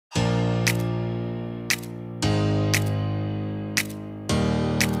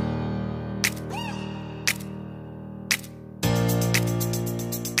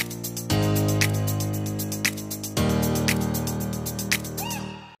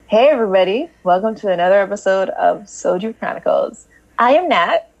Hey everybody, welcome to another episode of Soju Chronicles. I am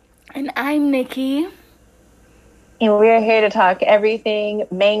Nat. And I'm Nikki. And we are here to talk everything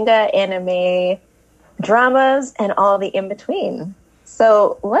manga, anime, dramas, and all the in-between.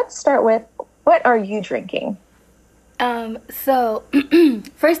 So let's start with, what are you drinking? So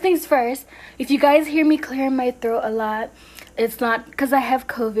first things first, if you guys hear me clearing my throat a lot, it's not because I have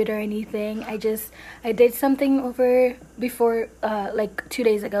COVID or anything. I did something over before, like 2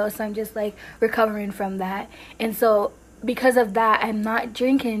 days ago, so I'm just like recovering from that. And so because of that, I'm not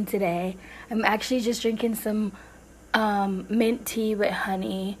drinking today. I'm actually just drinking some mint tea with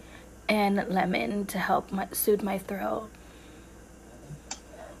honey and lemon to help soothe my throat.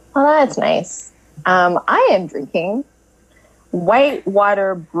 Well, that's nice. I am drinking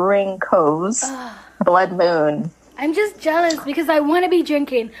Whitewater Brewing Co.'s Blood Moon. I'm just jealous because I want to be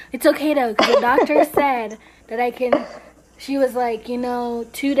drinking. It's okay though, because the doctor said that I can. She was like,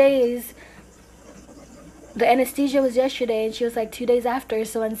 2 days. The anesthesia was yesterday, and she was like 2 days after,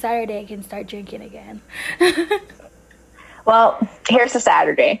 so on Saturday I can start drinking again. Well, here's the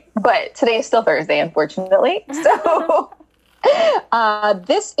Saturday, but today is still Thursday, unfortunately. So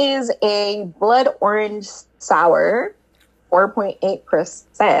this is a blood orange sour,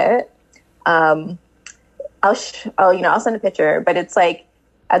 4.8%. I'll send a picture, but it's like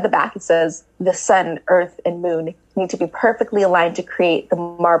at the back it says the sun, earth, and moon need to be perfectly aligned to create the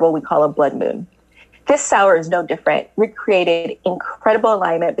marble we call a blood moon. This sour is no different. We created incredible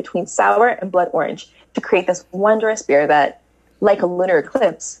alignment between sour and blood orange to create this wondrous beer that, like a lunar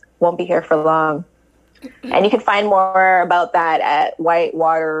eclipse, won't be here for long. And you can find more about that at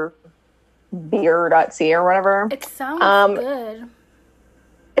whitewaterbeer.ca or whatever. It sounds good.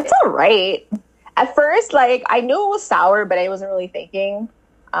 It's all right. At first, I knew it was sour, but I wasn't really thinking.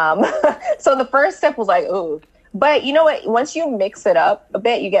 So the first sip was like, ooh. But you know what? Once you mix it up a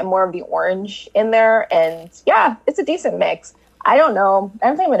bit, you get more of the orange in there. And yeah, it's a decent mix. I don't know. I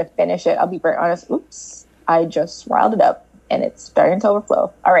don't think I'm going to finish it. I'll be very honest. Oops. I just riled it up and it's starting to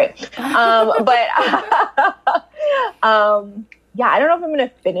overflow. All right. But yeah, I don't know if I'm going to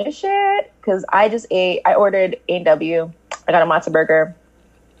finish it because I ordered A&W. I got a matzo burger.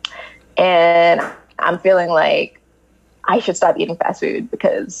 And I'm feeling like I should stop eating fast food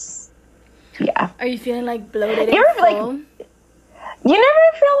because, yeah. Are you feeling like bloated and full? You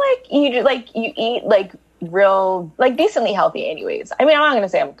never feel like you eat real, decently healthy anyways. I mean, I'm not going to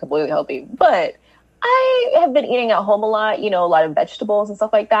say I'm completely healthy, but I have been eating at home a lot, a lot of vegetables and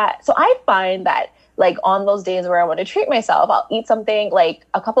stuff like that. So I find that on those days where I want to treat myself, I'll eat something. Like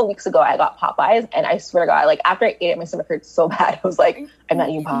a couple of weeks ago, I got Popeyes, and I swear to God, after I ate it, my stomach hurt so bad. I was like, I'm not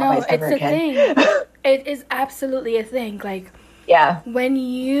eating Popeyes ever again. No, it's a thing. It is absolutely a thing. Yeah. When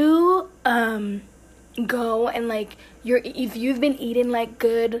you go and if you've been eating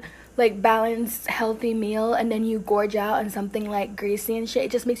good, balanced, healthy meal, and then you gorge out on something greasy and shit,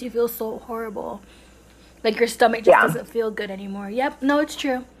 it just makes you feel so horrible. Your stomach just doesn't feel good anymore. Yep, no, it's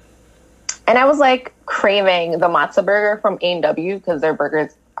true. And I was craving the matzo burger from A&W because their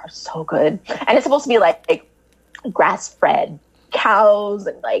burgers are so good. And it's supposed to be grass-fed cows,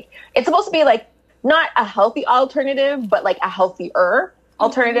 and it's supposed to be not a healthy alternative, but a healthier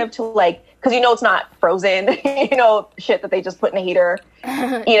alternative to because it's not frozen, shit that they just put in a heater,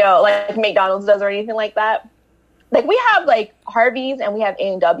 like McDonald's does or anything like that. We have Harvey's and we have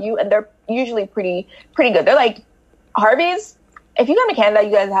A&W, and they're usually pretty good. They're Harvey's. If you come to Canada,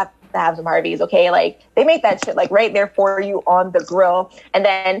 you guys have to have some Harvey's, okay? They make that shit right there for you on the grill, and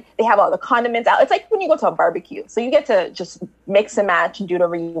then they have all the condiments out. It's like when you go to a barbecue, so you get to just mix and match and do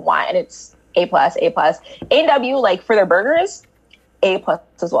whatever you want, and it's A+. A&W, for their burgers, A+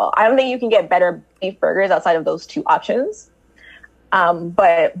 as well. I don't think you can get better beef burgers outside of those two options.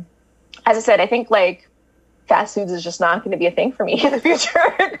 But as I said, I think fast foods is just not going to be a thing for me in the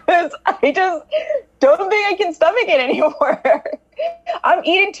future because I just don't think I can stomach it anymore. I'm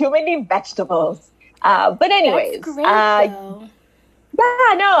eating too many vegetables. But anyways, that's great, though.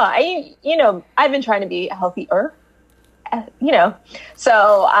 Yeah, no, I've been trying to be healthier,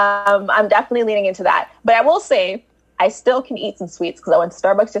 so I'm definitely leaning into that. But I will say, I still can eat some sweets because I went to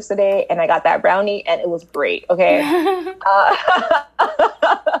Starbucks yesterday and I got that brownie and it was great. Okay.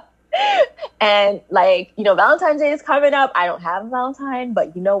 And Valentine's Day is coming up. I don't have a Valentine,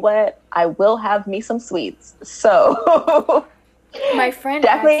 but you know what? I will have me some sweets. So my friend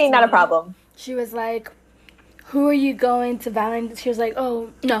definitely not a problem. She was like, who are you going to Valentine's? She was like, oh,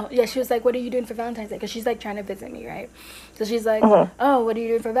 no. Yeah, she was like, what are you doing for Valentine's Day? Because she's trying to visit me, right? So she's like, oh, what are you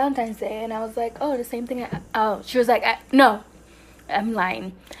doing for Valentine's Day? And I was like, oh, the same thing. She was like, no, I'm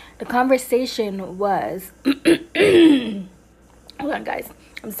lying. The conversation was Hold on, guys.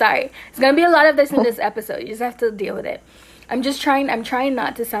 I'm sorry. It's gonna be a lot of this in this episode. You just have to deal with it. I'm trying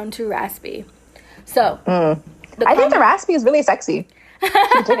not to sound too raspy. So, I think the raspy is really sexy.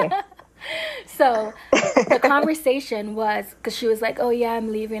 Continue. So, the conversation was, because she was like, oh yeah,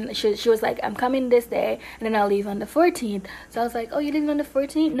 I'm leaving. She was like, I'm coming this day, and then I'll leave on the 14th. So I was like, oh, you're leaving on the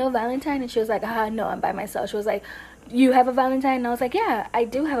 14th? No Valentine? And she was like, no, I'm by myself. She was like, you have a Valentine? And I was like, yeah, I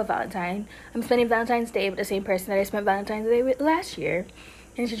do have a Valentine. I'm spending Valentine's Day with the same person that I spent Valentine's Day with last year.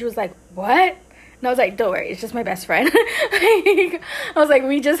 And she was like, what? And I was like, don't worry, it's just my best friend. I was like,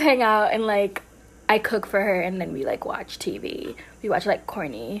 we just hang out and like I cook for her and then we like watch TV. We watch like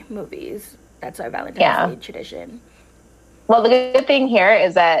corny movies. That's our Valentine's Day tradition. Well, the good thing here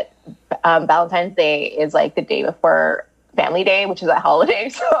is that Valentine's Day is like the day before Family Day, which is a holiday.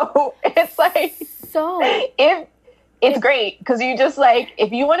 So it's like, if it's great because you just like,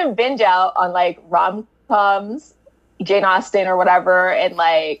 if you want to binge out on like rom-coms, Jane Austen or whatever, and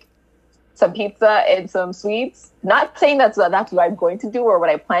like some pizza and some sweets. Not saying that's what I'm going to do or what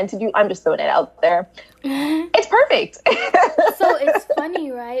I plan to do. I'm just throwing it out there. It's perfect. So it's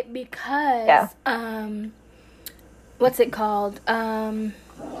funny, right? Because what's it called?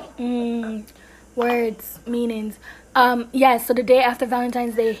 Words, meanings. So the day after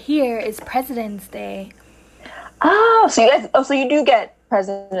Valentine's Day here is President's Day. Oh, so you do get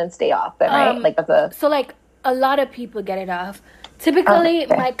President's Day off then, right? Like that's a... So like a lot of people get it off. Typically,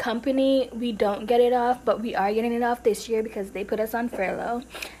 my company, we don't get it off, but we are getting it off this year because they put us on furlough.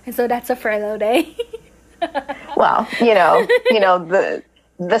 And so that's a furlough day. Well, the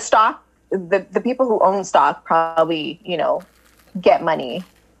stock, the people who own stock probably, get money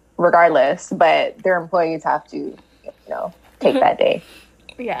regardless, but their employees have to, take that day.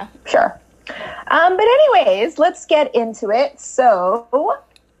 Yeah. Sure. But anyways, let's get into it. So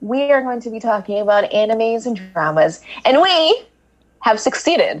we are going to be talking about animes and dramas, and we have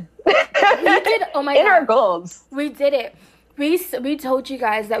succeeded. We did. Oh my God. In our goals. We did it. We told you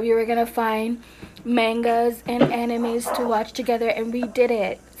guys that we were going to find mangas and animes to watch together, and we did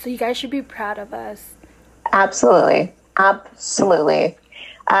it. So you guys should be proud of us. Absolutely.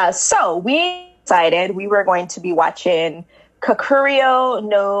 So we decided we were going to be watching Kakurio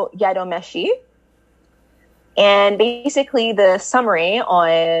no Yadomeshi. And basically the summary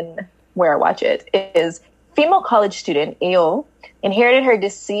on where I watch it is female college student Ao inherited her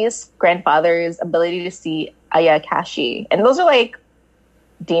deceased grandfather's ability to see Ayakashi. And those are like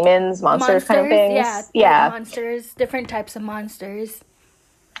demons, monsters kind of things. Yeah. Monsters, different types of monsters.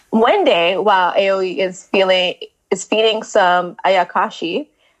 One day, while Ao is feeding some Ayakashi,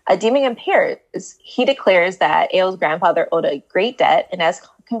 a demon appears. He declares that Ao's grandfather owed a great debt, and as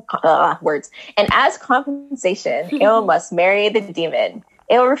compensation, Ao must marry the demon.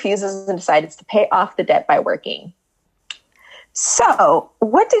 Ao refuses and decides to pay off the debt by working. So,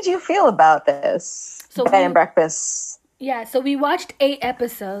 what did you feel about this bed and breakfast? Yeah, so we watched 8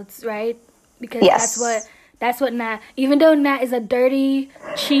 episodes, right? Because that's what Nat, even though Nat is a dirty,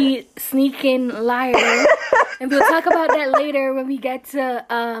 cheat, sneaking liar, and we'll talk about that later when we get to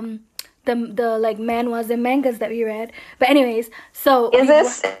the like manhwas and mangas that we read. But anyways, so is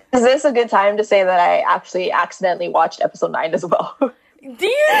this a good time to say that I actually accidentally watched episode 9 as well? Do you see?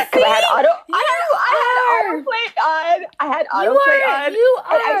 Because I had autoplay on. You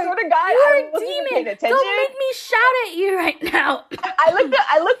are. And I swear to God, I wasn't even paying attention. Don't make me shout at you right now.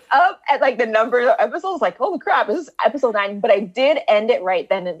 I looked up at like the number of episodes, like, holy crap, this is episode 9. But I did end it right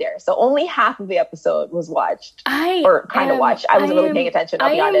then and there. So only half of the episode was watched. I wasn't really paying attention,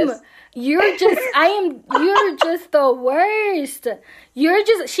 I'll be honest. You're just the worst.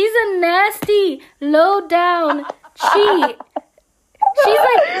 She's a nasty, low down cheat. She's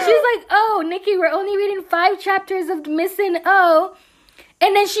like, oh, Nikki, we're only reading 5 chapters of Missing O.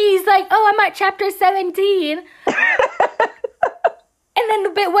 And then she's like, oh, I'm at chapter 17. And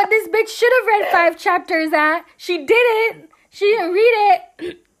then what this bitch should have read 5 chapters at, she didn't. She didn't read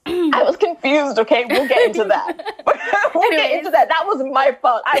it. I was confused, okay? We'll get into that. Get into that. That was my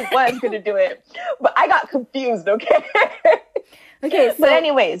fault. I was going to do it. But I got confused, okay? Okay, so... But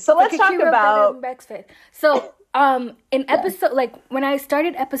anyway, so let's talk about... So... in episode, like, when I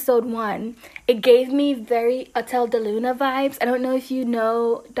started episode 1, it gave me very Hotel de Luna vibes. I don't know if you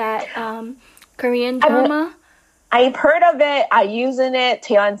know that, Korean drama. I've heard of it. I use in it.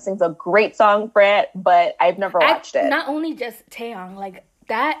 Taeyeon sings a great song for it, but I've never watched it. Not only just Taeyeon, like,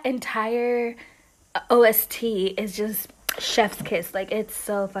 that entire OST is just chef's kiss. Like, it's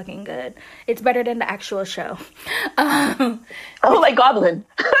so fucking good. It's better than the actual show. Like Goblin.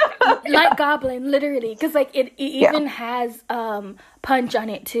 Like Goblin, literally, because like it even has punch on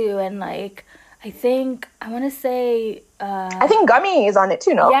it too, and like I want to say I think Gummy is on it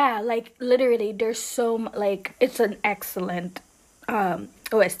too, no? Yeah, like literally there's like it's an excellent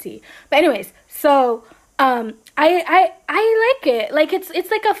OST. But anyways, so I like it. Like it's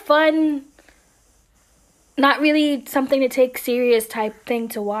like a fun, not really something to take serious type thing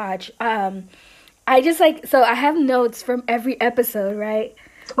to watch. I just like, so I have notes from every episode, right?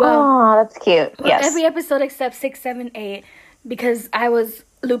 Well, that's cute. Yes. Every episode except 6, 7, 8, because I was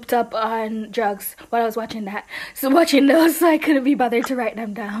looped up on drugs while I was watching that. So watching those, so I couldn't be bothered to write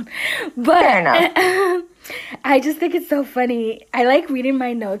them down. But fair enough. I just think it's so funny. I like reading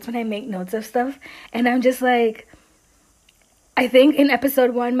my notes when I make notes of stuff, and I'm just like, I think in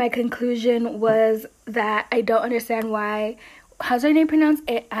episode 1, my conclusion was that I don't understand why. How's her name pronounced?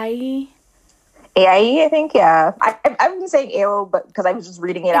 Ai? AIE, I think, yeah. I've been saying AO, but because I was just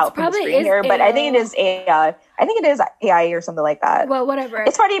reading it out from the screen here, but I think it is AI. I think it is AIE or something like that. Well, whatever.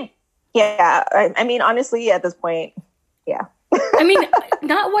 It's funny. Yeah. I mean, honestly, at this point, yeah. I mean,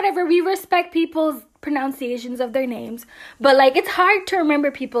 not whatever. We respect people's pronunciations of their names, but like, it's hard to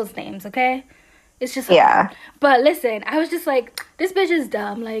remember people's names, okay? It's just hard. Yeah. But listen, I was just like, this bitch is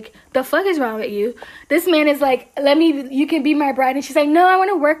dumb. Like, the fuck is wrong with you? This man is like, you can be my bride. And she's like, no, I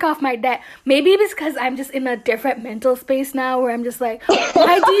want to work off my debt. Maybe it's because I'm just in a different mental space now where I'm just like,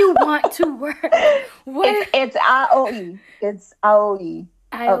 why do you want to work? What? It's AOE. It's AOE.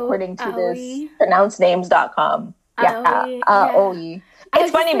 According to this pronouncenames.com. Yeah, AOE.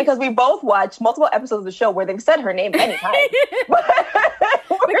 It's funny because we both watched multiple episodes of the show where they've said her name many times. But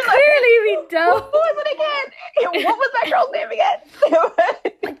clearly we don't. What was it again? What was that girl's name again?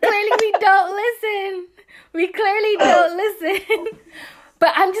 Clearly we don't listen. We clearly don't listen.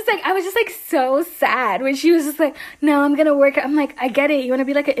 But I was just like so sad when she was just like, no, I'm gonna work. I'm like, I get it. You want to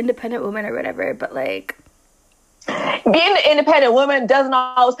be like an independent woman or whatever, but like, being an independent woman doesn't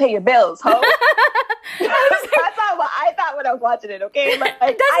always pay your bills, ho. That's not what I thought when I was watching it, okay? Like,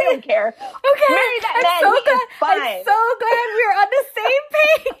 I don't care. Okay. Marry that man. He is fine. I'm so glad we're on the same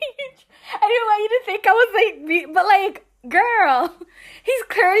page. I didn't want you to think I was like, but like, girl, he's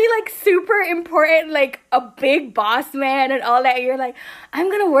clearly like super important, like a big boss man and all that. You're like, I'm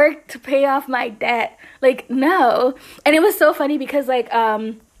gonna work to pay off my debt. Like, no. And it was so funny because like,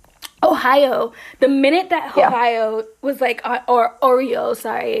 Ohio, the minute that Ohio was like, or Oreo,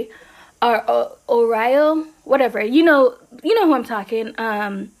 sorry, or Oreo, whatever, you know who I'm talking,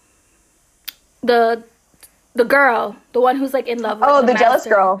 the girl, the one who's like in love with the jealous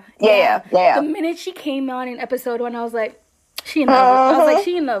girl. Yeah. The minute she came on in episode 1, I was like, she in love with, I was like,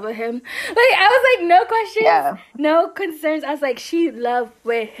 she in love with him. Like, I was like, no questions, no concerns. I was like, she in love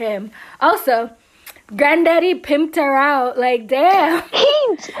with him. Also, Granddaddy pimped her out. Like, damn.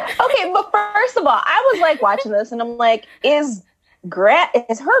 Okay, but first of all, I was like watching this and I'm like, is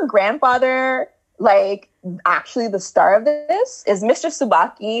her grandfather like actually the star of this? Is Mr.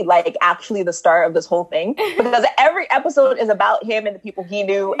 Tsubaki like actually the star of this whole thing? Because every episode is about him and the people he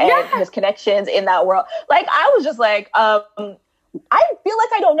knew and his connections in that world. Like, I was just like, I feel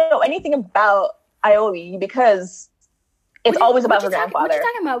like I don't know anything about Aoi because it's always about her grandfather. What you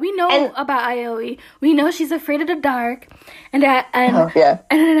talking about? We know about Aoi. We know she's afraid of the dark, and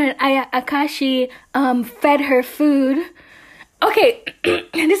Akashi fed her food. Okay,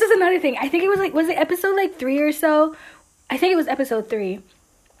 this is another thing. I think it was like, was it episode like 3 or so? I think it was episode 3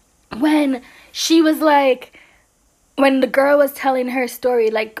 when she was like, when the girl was telling her story,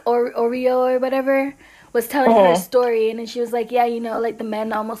 like Oreo or whatever was telling her story, and then she was like, yeah, like the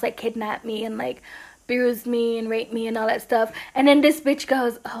men almost like kidnapped me and like bruised me and raped me and all that stuff. And then this bitch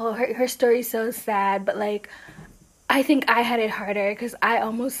goes, oh, her story's so sad, but like, I think I had it harder because I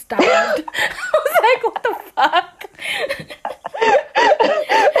almost starved. I was like, what the fuck?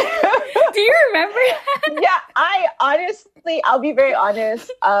 Do you remember that? Yeah, I honestly, I'll be very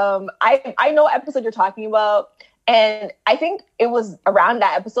honest. I know what episode you're talking about. And I think it was around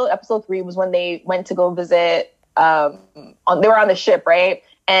that episode 3 was when they went to go visit, they were on the ship, right?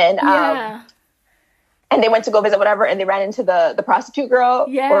 And and they went to go visit whatever, and they ran into the prostitute girl.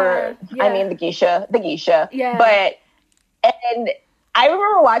 I mean the geisha. Yeah. But and I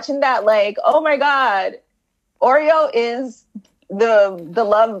remember watching that like, oh my god, Oreo is the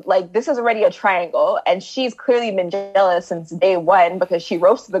love, like this is already a triangle, and she's clearly been jealous since day 1 because she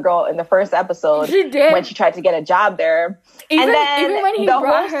roasted the girl in the first episode. She did. When she tried to get a job there. Even when he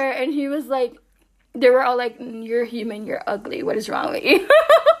brought her and he was like, they were all like, you're human, you're ugly, what is wrong with you?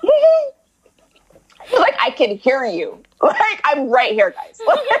 Like, I can hear you. Like, I'm right here, guys.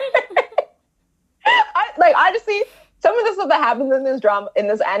 Like, honestly, some of the stuff that happens in this drama, in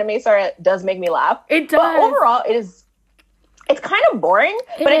this anime, does make me laugh. It does. But overall, it's kind of boring,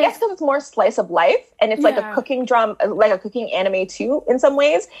 but I guess because it's more slice of life and it's like a cooking drama, like a cooking anime too in some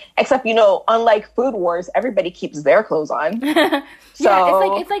ways, except, you know, unlike Food Wars, everybody keeps their clothes on.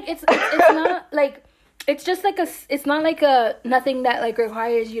 So it's not like, it's just like it's not like nothing that like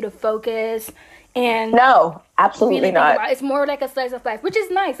requires you to focus and no, absolutely really not. It's more like a slice of life, which is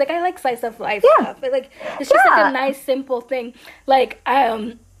nice. Like I like slice of life stuff, but like it's just like a nice simple thing. Like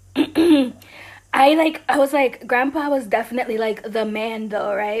I was like, Grandpa was definitely like the man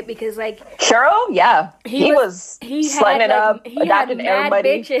though, right? Because like Shiro, he was slutting it up, adopting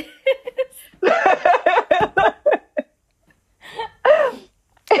everybody. Bitches.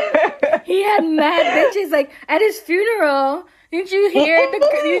 He had mad bitches. Like at his funeral, didn't you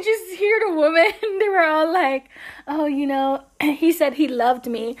just hear the woman? They were all like, "Oh, you know," he said he loved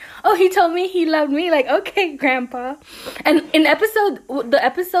me. Oh, he told me he loved me. Like, okay, Grandpa. And in the episode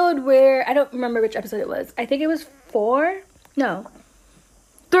where I don't remember which episode it was. I think it was 3.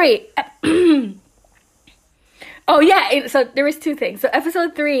 Oh, yeah. So there was 2 things. So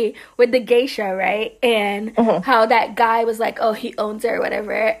episode 3 with the geisha, right? And how that guy was like, oh, he owns her or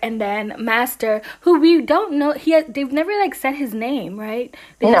whatever. And then Master, who we don't know, they've never like said his name, right?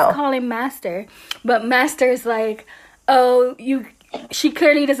 They just call him Master. But Master's like, oh, she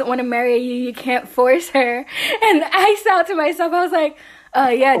clearly doesn't want to marry you. You can't force her. And I thought to myself, I was like,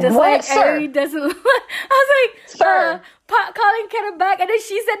 yeah, just what, like Ari doesn't. I was like, calling Keta back. And then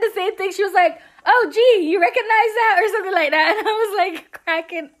she said the same thing. She was like, oh, gee, you recognize that? Or something like that. And I was like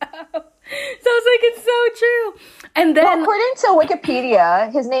cracking up. So I was like, it's so true. And then, well, according to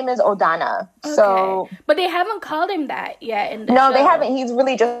Wikipedia, his name is Odana. Okay. So, but they haven't called him that yet in the No, show. They haven't. He's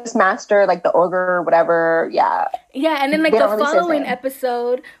really just Master, like the ogre or whatever. Yeah. Yeah, and then like the following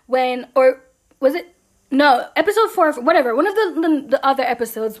episode when, or was it? No, episode 4, whatever. One of the other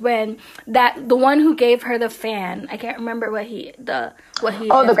episodes when the one who gave her the fan. I can't remember what he. The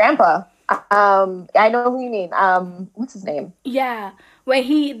grandpa. I know who you mean. What's his name? Yeah, when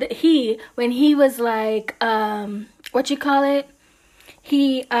he was like, what you call it?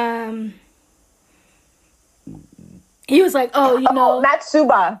 He was like, oh, you know,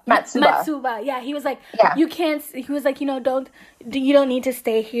 Matsuba. Yeah, he was like, you can't. He was like, you know, you don't need to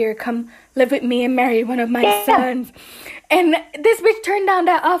stay here. Come live with me and marry one of my sons. And this bitch turned down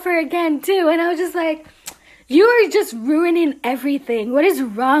that offer again too, and I was just like, you are just ruining everything. What is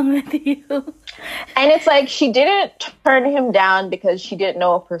wrong with you? And it's like she didn't turn him down because she didn't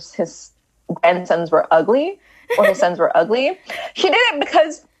know if his grandsons were ugly or his sons were ugly. She did it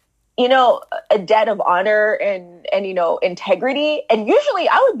because, you know, a debt of honor and you know, integrity. And usually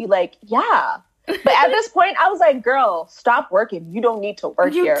I would be like, yeah. But at this point, I was like, girl, stop working. You don't need to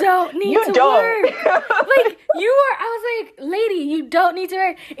work here. You don't need to work. Like, I was like, lady, you don't need to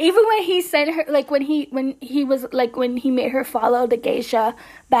work. Even when he sent her, like, when he made her follow the geisha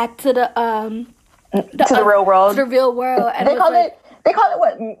back to the real world. To the real world. And they call it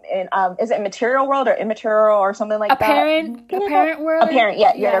what? Is it material world or immaterial or something like that? Apparent world? Apparent,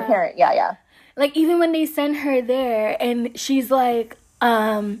 yeah. You're apparent, yeah. Like, even when they send her there and she's like,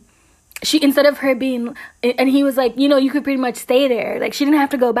 she, instead of her being, and he was like, you know, you could pretty much stay there. Like, she didn't have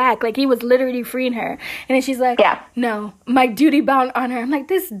to go back. Like, he was literally freeing her. And then she's like, no, my duty bound on her. I'm like,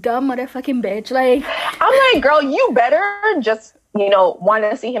 this dumb motherfucking bitch. Like, I'm like, girl, you better just, you know, want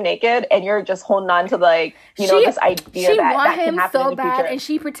to see him naked, and you're just holding on to, like, you know, this idea that can happen in the future. And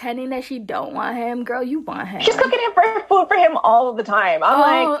she pretending that she don't want him. Girl, you want him. She's cooking food for him all the time.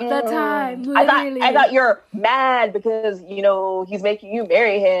 I'm the time. Literally. I thought you're mad because, you know, he's making you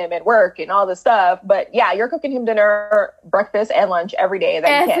marry him at work and all this stuff. But yeah, you're cooking him dinner, breakfast, and lunch every day.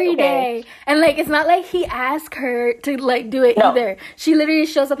 Every day. And like, it's not like he asked her to like do it either. She literally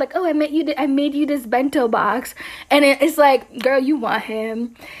shows up like, oh, I made you this bento box, and it's like, girl, you want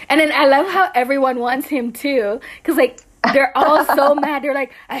him. And then I love how everyone wants him too, because like they're all so mad. They're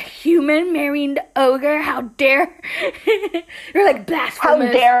like, a human marrying the ogre, how dare. They're like, blasphemous.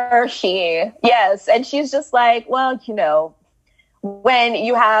 How dare she? Yes. And she's just like, well, you know, when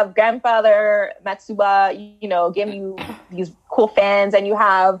you have grandfather Matsuba, you know, giving you these cool fans, and you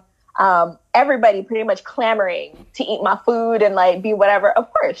have everybody pretty much clamoring to eat my food and like be whatever,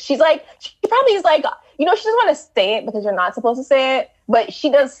 of course she probably is like, you know, she doesn't want to say it because you're not supposed to say it, but she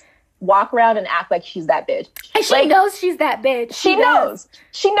does walk around and act like she's that bitch. And she knows she's that bitch. She knows.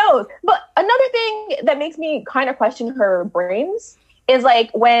 But another thing that makes me kind of question her brains is like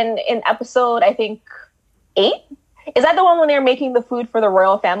when in episode, I think 8, is that the one when they're making the food for the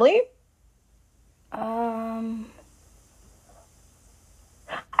royal family? I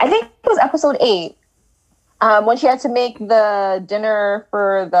think it was episode 8. When she had to make the dinner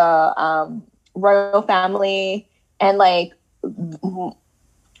for the royal family, and like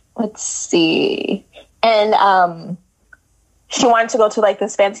let's see. And she wanted to go to like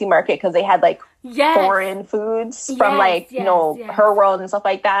this fancy market because they had like foreign foods from like her world and stuff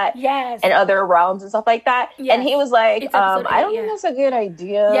like that. Yes. And other realms and stuff like that. Yes. And he was like, I don't think that's a good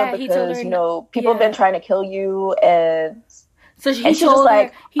idea because people have been trying to kill you, and so he told her,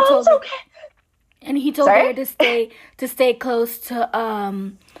 like, it's okay. And he told her to stay close to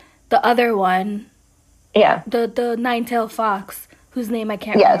the other one. Yeah. The nine-tailed fox, whose name I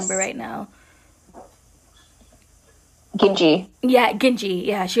can't remember right now. Gingy. Yeah, Gingy.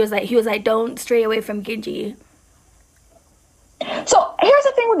 Yeah, he was like, don't stray away from Gingy. So here's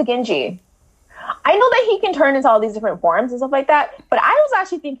the thing with the Gingy. I know that he can turn into all these different forms and stuff like that, but I was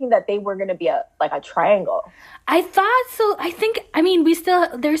actually thinking that they were going to be a triangle. I thought so. I think, I mean,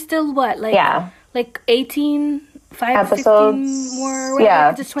 there's still what? Like 18, 5, episodes, 16 more,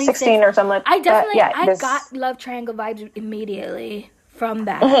 whatever, just 16 or something like that. I definitely, I got Love Triangle vibes immediately from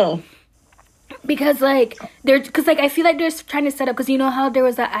that. Mm-hmm. Because, like, I feel like they're trying to set up, because you know how there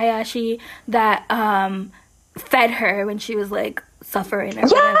was that Ayashi that fed her when she was, like, suffering or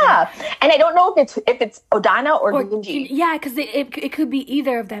whatever. And I don't know if it's Odana or Gingy. Yeah, because it could be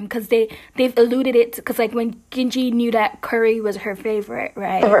either of them, because they've alluded it, because, like, when Gingy knew that curry was her favorite,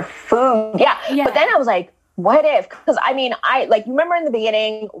 right? Favorite food, yeah. But then I was like, what if? Because, I mean, you remember in the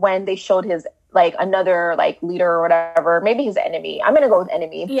beginning when they showed his, like, another, like, leader or whatever, maybe his enemy. I'm going to go with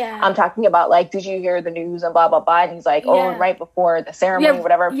enemy. Yeah. I'm talking about, like, did you hear the news and blah, blah, blah. And he's like, right before the ceremony,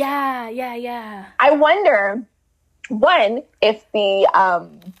 whatever. Yeah. I wonder, one, if the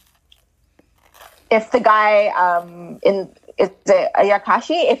guy is it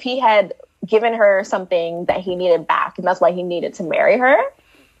Ayakashi, if he had given her something that he needed back, and that's why he needed to marry her.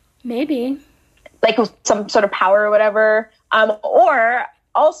 Maybe. Like, with some sort of power or whatever. Or...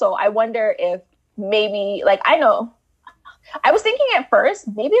 Also, I wonder if maybe, like, I was thinking at first,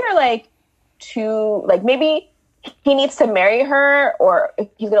 maybe they're, like, maybe he needs to marry her, or if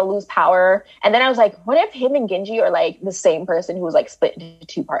he's going to lose power. And then I was like, what if him and Gingy are, like, the same person who was, like, split into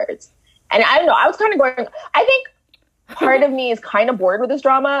two parts? And I don't know, I was kind of going, I think part of me is kind of bored with this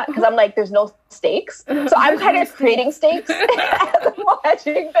drama, because I'm like, there's no stakes. So I'm kind of creating stakes as I'm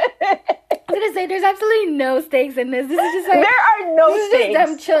watching this. I was gonna say, there's absolutely no stakes in this. This is just like, there are no stakes. Just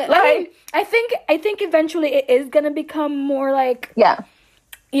them chilling. Like, I think eventually it is gonna become more like,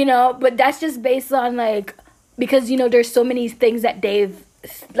 you know, but that's just based on, like, because, you know, there's so many things that they've,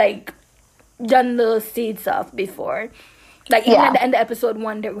 like, done little seeds of before. Like, even at the end of episode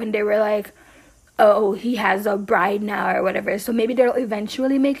 1, when they were like, oh, he has a bride now or whatever. So maybe they'll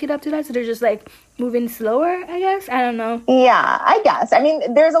eventually make it up to that. So they're just, like, moving slower, I guess. I don't know. Yeah, I guess. I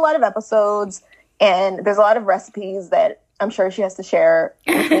mean, there's a lot of episodes and there's a lot of recipes that I'm sure she has to share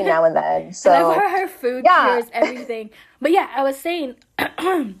between now and then. So I love her food cures everything. But yeah, I was saying.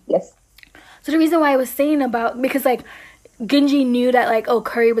 Yes. So the reason why I was saying about, because, like, Gingy knew that, like, oh,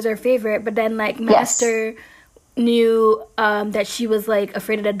 curry was her favorite. But then, like, Master knew that she was, like,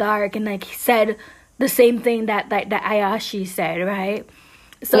 afraid of the dark, and, like, he said the same thing that Ayashi said, right?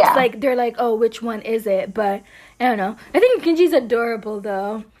 So it's like, they're like, oh, which one is it? But I don't know. I think Gingy's adorable,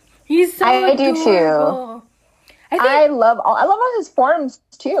 though. He's so adorable. I do too. I love all his forms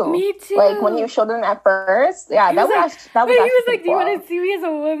too. Me too. Like, when you showed him at first, that was he was like, do you want to see me as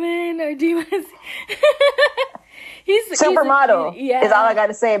a woman, or do you want to see... he's supermodel is all I got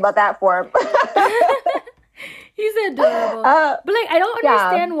to say about that form. He's adorable. But, like, I don't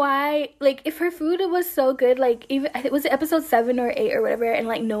understand why, like, if her food was so good, like, even, was it episode 7 or 8 or whatever, and,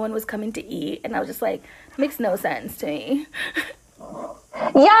 like, no one was coming to eat, and I was just like, it makes no sense to me.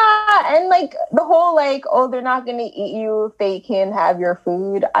 Yeah, and, like, the whole, like, oh, they're not gonna eat you if they can have your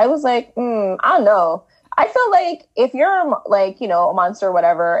food. I was like, I don't know. I feel like if you're, like, you know, a monster or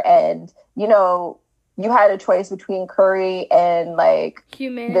whatever, and, you know, you had a choice between curry and, like,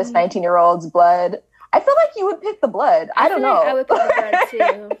 this 19-year-old's blood, I feel like you would pick the blood. I don't know. Like I would pick the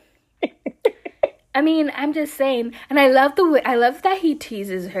blood too. I mean, I'm just saying, and I love that he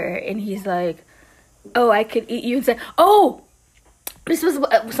teases her, and he's like, "Oh, I could eat you," and say, "Oh." This was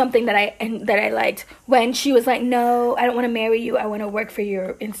something that I liked, when she was like, no, I don't want to marry you, I want to work for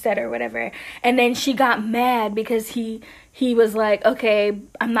you instead, or whatever. And then she got mad because he was like, okay,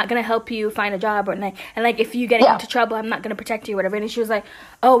 I'm not gonna help you find a job, or like, and like, if you get into trouble, I'm not gonna protect you, or whatever. And she was like,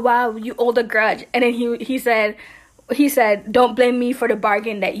 oh wow, you hold a grudge. And then he said, don't blame me for the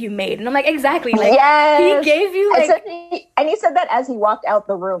bargain that you made. And I'm like, exactly. Like, he gave you, like... And he said that as he walked out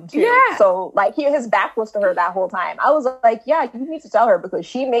the room, too. Yeah. So, like, his back was to her that whole time. I was like, yeah, you need to tell her, because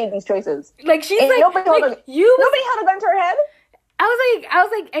she made these choices. Like, she's and like... nobody held a gun to her head? I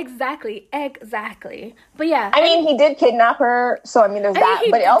was like, exactly. But yeah. I mean, he did kidnap her, so I mean, there's that.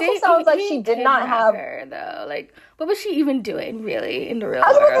 But it also sounds like she did not have her, though. Like, what was she even doing, really, in the real world? I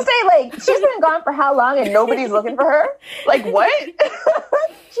was about world? to say, like, she's been gone for how long, and nobody's looking for her? Like, what?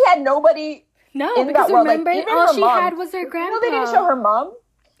 She had nobody. No, in because that world. remember, like, all she mom, had was her grandpa. No, they didn't show her mom.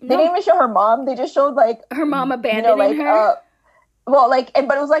 No. They didn't even show her mom. They just showed like her mom abandoning her. Well, like,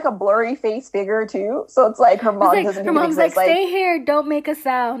 but it was like a blurry face figure too. So it's like her mom doesn't. Her mom's exist. like, "Stay here, don't make a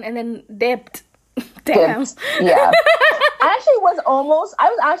sound," and then dipped. Damn. Dipped. Yeah. I was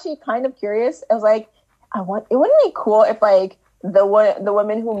actually kind of curious. I was like, it wouldn't be cool if like the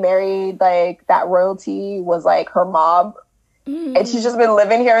woman who married like that royalty was like her mom, and she's just been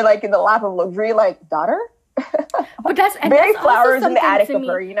living here like in the lap of luxury, like daughter. But that's very flowers in the attic of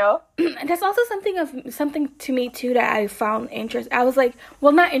her, you know. That's also something to me too that I found interesting. I was like,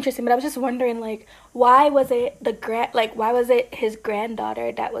 well, not interesting, but I was just wondering, like, why was it why was it his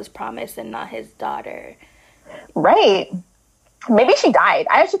granddaughter that was promised and not his daughter? Right. Maybe she died.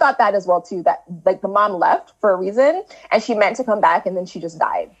 I actually thought that as well too. That like the mom left for a reason, and she meant to come back, and then she just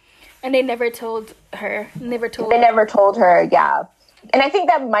died. And they never told her. They never told her. Yeah. And I think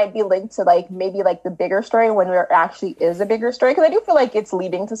that might be linked to like maybe like the bigger story when there actually is a bigger story, because I do feel like it's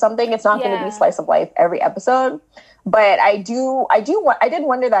leading to something. It's not going to be slice of life every episode, but I did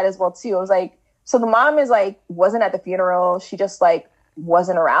wonder that as well too. I was like, so the mom is like wasn't at the funeral. She just like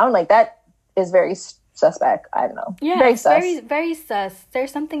wasn't around. Like that is very suspect. I don't know. Yeah, very sus. Very very sus.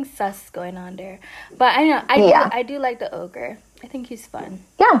 There's something sus going on there. But I know I do like the ogre. I think he's fun.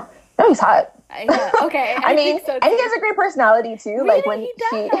 Yeah. No, he's hot. Okay. I mean, so and he has a great personality too. Really? Like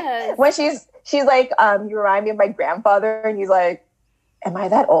when she's like, you remind me of my grandfather, and he's like, am I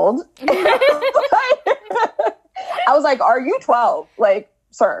that old? I was like, are you 12? Like,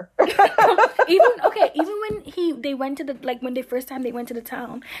 sir. even when they went to when the first time they went to the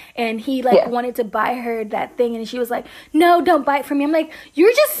town, and he wanted to buy her that thing, and she was like, no, don't buy it for me. I'm like,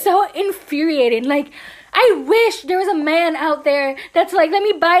 you're just so infuriating. Like, I wish there was a man out there that's like, let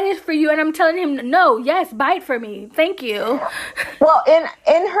me buy this for you, and I'm telling him, no, yes, buy it for me, thank you. Well,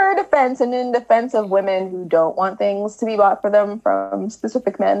 in her defense, and in defense of women who don't want things to be bought for them from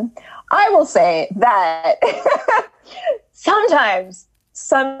specific men, I will say that sometimes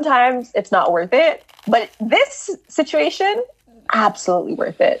it's not worth it, but this situation, absolutely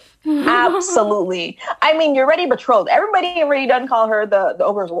worth it. Absolutely. I mean, you're already betrothed. Everybody already done call her the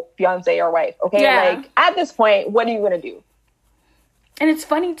ogre's fiance or wife. Okay, like at this point, what are you gonna do? And it's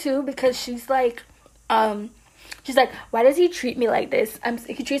funny too because she's like, why does he treat me like this?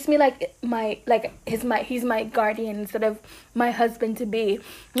 He treats me like he's my guardian instead of my husband to be.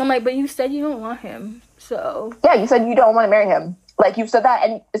 And I'm like, but you said you don't want him, so yeah, you said you don't want to marry him. Like, you've said that,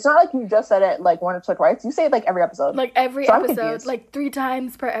 and it's not like you just said it, like, one or twice. You say it, like, every episode. Like, every episode. Like, 3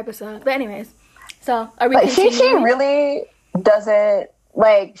 times per episode. But anyways. So, are we continuing? She really doesn't,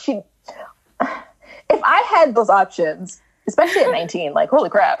 like, if I had those options, especially at 19, like, holy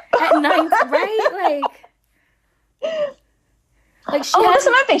crap. At 19, right? Like she that's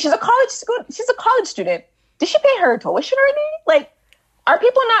another thing. She's a college student. Did she pay her tuition already? Like, are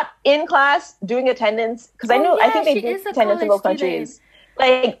people not in class doing attendance? Because I think they do attendance in both countries.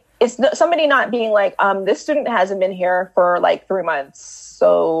 Like, it's somebody not being like, this student hasn't been here for like 3 months.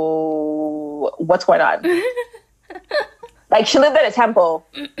 So what's going on? Like, she lived at a temple.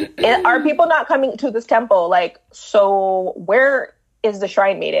 Are people not coming to this temple? Like, so where is the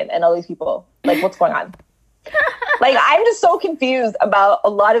shrine maiden and all these people? Like, what's going on? Like, I'm just so confused about a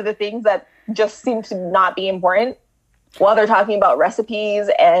lot of the things that just seem to not be important. While they're talking about recipes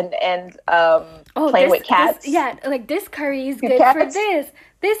and playing with cats. This curry is good for this.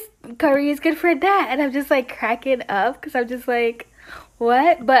 This curry is good for that. And I'm just like cracking up because I'm just like,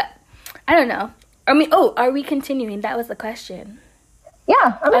 what? But I don't know. I mean, are we continuing? That was the question.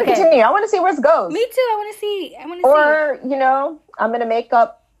 Yeah, I'm going to continue. I want to see where it goes. Me too. I want to see. Or, you know, I'm going to make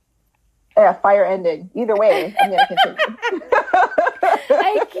up a fire ending. Either way, I'm going to continue.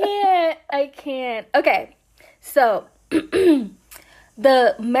 I can't. Okay. So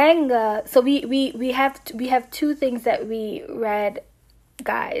the manga, so we have 2 things that we read,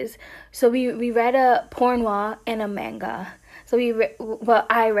 guys. So we read a pornwa and a manga. So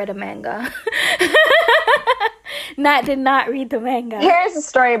I read a manga. Did not read the manga. Here's the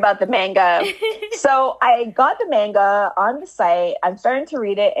story about the manga. So I got the manga on the site. I'm starting to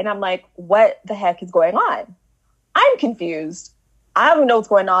read it, and I'm like, what the heck is going on? I'm confused. I don't know what's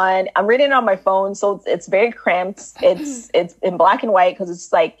going on. I'm reading it on my phone, so it's very cramped. It's in black and white because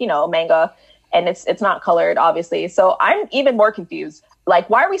it's like, you know, manga, and it's not colored, obviously. So I'm even more confused. Like,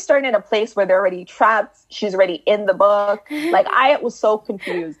 why are we starting at a place where they're already trapped? She's already in the book. Like, I was so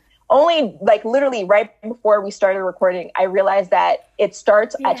confused. Only, like, literally right before we started recording, I realized that it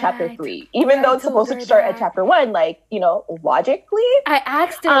starts at chapter 3. Even though it's supposed to start at chapter 1, like, you know, logically. I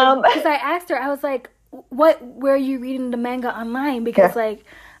asked her, because I was like, where are you reading the manga online? Because, like,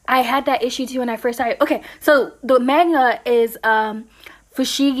 I had that issue too when I first started. Okay, so the manga is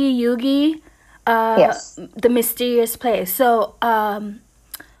Fushigi Yugi, The Mysterious Place. So,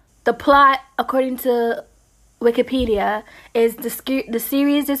 the plot, according to Wikipedia, is the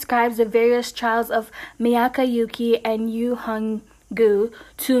series describes the various trials of Miyaka Yuki and Yu Hung-gu,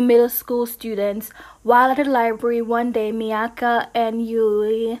 2 middle school students. While at the library one day, Miyaka and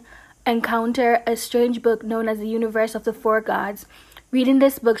Yui encounter a strange book known as the Universe of the Four Gods. Reading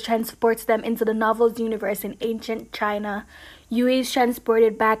this book transports them into the novel's universe in ancient China. Yui is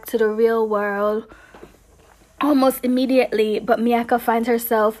transported back to the real world almost immediately, but Miyaka finds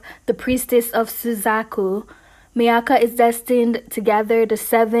herself the priestess of Suzaku. Miyaka is destined to gather the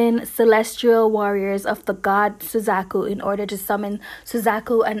 7 celestial warriors of the god Suzaku in order to summon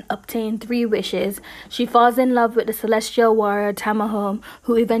Suzaku and obtain 3 wishes. She falls in love with the celestial warrior Tamahome,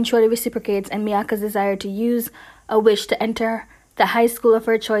 who eventually reciprocates, and Miyaka's desire to use a wish to enter the high school of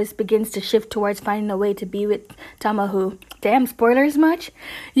her choice begins to shift towards finding a way to be with Tamahu. Damn, spoilers much?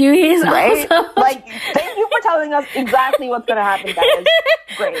 Yui is also... Like, thank you for telling us exactly what's going to happen, guys.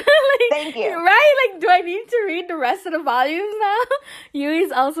 Great. Like, thank you. Right? Like, do I need to read the rest of the volumes now? Yui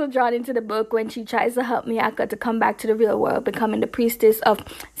is also drawn into the book when she tries to help Miyaka to come back to the real world, becoming the priestess of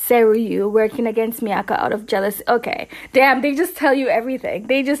Seiryu, working against Miyaka out of jealousy. Okay. Damn, they just tell you everything.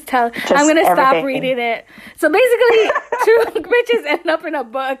 They just tell... I'm going to stop reading it. So basically, 2 bitches end up in a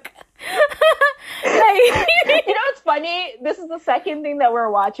book. Like, you know what's funny? This is the second thing that we're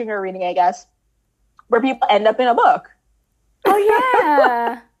watching or reading, I guess, where people end up in a book. Oh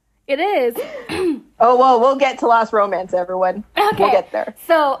yeah, it is. Oh well, we'll get to Lost Romance, everyone. Okay. We'll get there.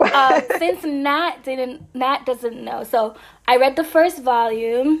 So since Nat doesn't know, so I read the first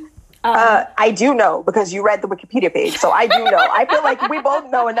volume. I do know because you read the Wikipedia page, so I do know. I feel like we both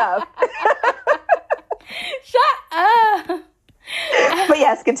know enough. Shut up. But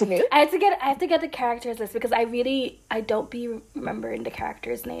yes, continue. I have to get the characters list because I don't be remembering the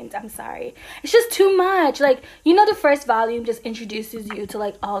characters' names. I'm sorry. It's just too much. Like, you know, the first volume just introduces you to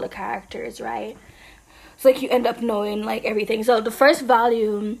like all the characters, right? So like you end up knowing like everything. So the first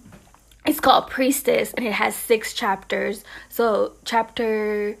volume is called Priestess and it has 6 chapters. So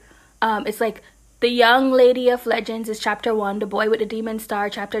chapter it's like The Young Lady of Legends is chapter 1, The Boy with the Demon Star,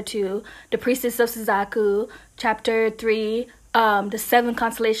 chapter 2, The Priestess of Suzaku, chapter 3, The 7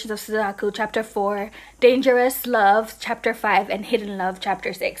 Constellations of Suzaku, chapter 4, Dangerous Love, chapter 5, and Hidden Love,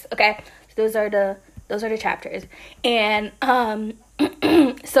 chapter 6. Okay, so those are the chapters. And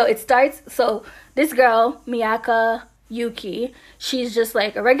so it starts. So this girl, Miyaka Yuki, she's just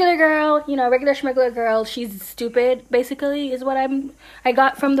like a regular girl, you know, regular schmegular girl. She's stupid, basically, is what I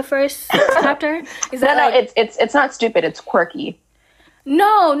got from the first chapter. Is that it's not stupid. It's quirky.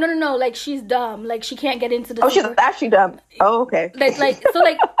 No. Like, she's dumb. Like, she can't get into the... Oh, she's actually dumb. Oh, okay. So,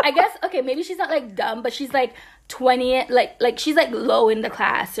 I guess, okay, maybe she's not, like, dumb, but she's, like, 20... Like she's, like, low in the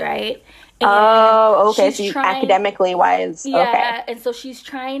class, right? And okay. She's academically wise. Yeah, okay. And so she's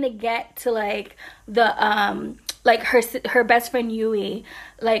trying to get to, like, the, like, her best friend Yui,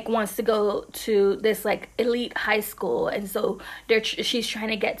 like, wants to go to this, like, elite high school. And so she's trying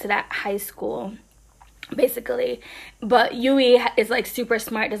to get to that high school, basically. But Yui is like super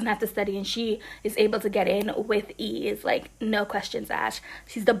smart, doesn't have to study, and she is able to get in with ease, like no questions asked.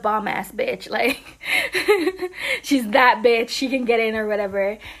 She's the bomb ass bitch, like she's that bitch, she can get in or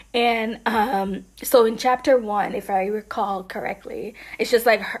whatever. And so in chapter 1, if I recall correctly, it's just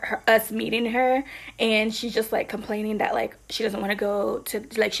like us meeting her, and she's just like complaining that like she doesn't want to go to,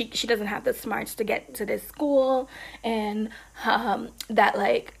 like she doesn't have the smarts to get to this school, and that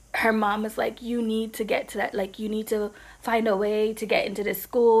like her mom is like, you need to get to that, like, you need to find a way to get into this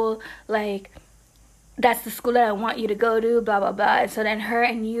school, like, that's the school that I want you to go to, blah, blah, blah. And so then her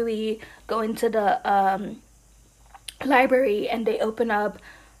and Yui go into the library, and they open up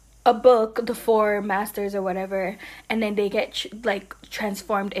a book, the 4 Masters or whatever, and then they get, like,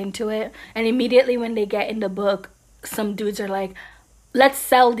 transformed into it. And immediately when they get in the book, some dudes are like, let's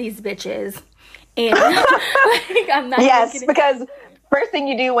sell these bitches. And, like, I'm not kidding. Because... first thing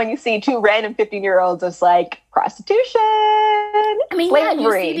you do when you see 2 random 15-year-olds is like prostitution. I mean,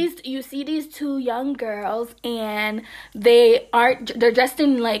 slavery. Yeah, you see these 2 young girls, and they're dressed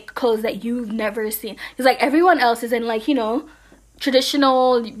in like clothes that you've never seen. It's like everyone else is in like, you know,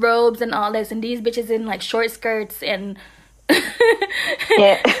 traditional robes and all this, and these bitches in like short skirts and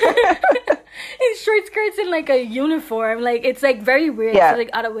Yeah. In short skirts and like a uniform, like it's like very weird. Yeah. So like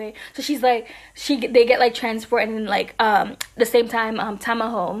out of way. So she's like they get like transport and then like the same time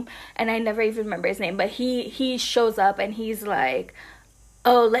Tamahome, and I never even remember his name, but he shows up and he's like,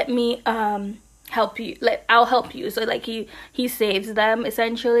 oh, let me help you, I'll help you. So like he saves them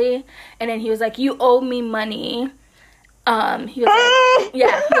essentially, and then he was like, you owe me money. He was like,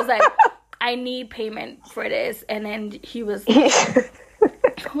 yeah, he was like, I need payment for this. And then he was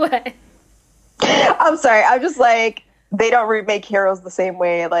what? I'm sorry. I'm just like, they don't remake heroes the same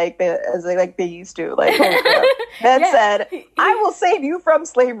way as they used to. Like, that said, I will save you from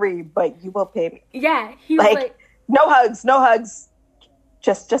slavery, but you will pay me. Yeah, he was like no hugs,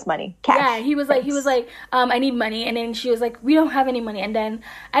 just money, cash. Yeah, he was like, I need money, and then she was like, we don't have any money, and then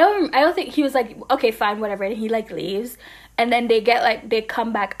I don't think he was like, okay, fine, whatever, and he like leaves. And then they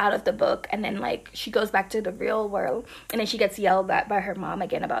come back out of the book, and then like she goes back to the real world, and then she gets yelled at by her mom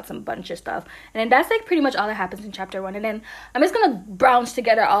again about some bunch of stuff. And then that's like pretty much all that happens in chapter 1. And then I'm just gonna bounce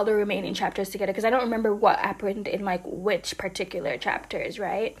together all the remaining chapters together because I don't remember what happened in like which particular chapters,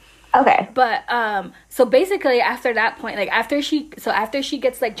 right? Okay. But so basically after that point, like after she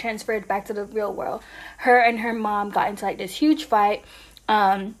gets like transferred back to the real world, her and her mom got into like this huge fight,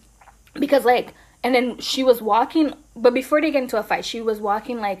 because like. And then she was walking, but before they get into a fight, she was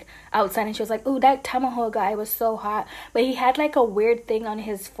walking, like, outside, and she was like, ooh, that Tamahome guy was so hot. But he had, like, a weird thing on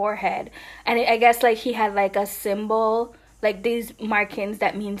his forehead. And I guess, like, he had, like, a symbol, like, these markings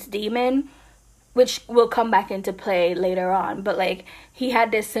that means demon, which will come back into play later on. But, like, he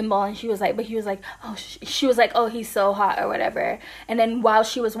had this symbol, and she was like, but he was like, oh, she was like, oh, he's so hot, or whatever. And then while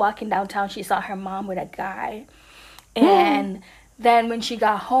she was walking downtown, she saw her mom with a guy. And... Then when she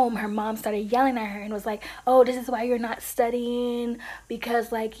got home, her mom started yelling at her and was like, oh, this is why you're not studying,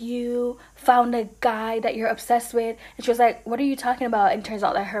 because, like, you found a guy that you're obsessed with. And she was like, what are you talking about? And it turns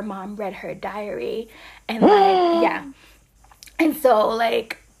out that her mom read her diary. And, like, yeah. And so,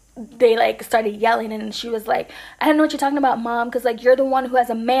 like, they, like, started yelling, and she was like, I don't know what you're talking about, Mom, because, like, you're the one who has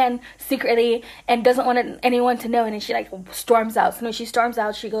a man secretly and doesn't want anyone to know. And then she, like, storms out. So when she storms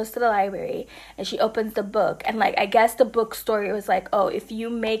out, she goes to the library, and she opens the book. And, like, I guess the book story was like, oh, if you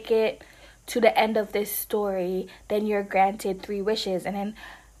make it to the end of this story, then you're granted 3 wishes. And then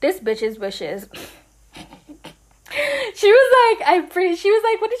this bitch's wishes... she was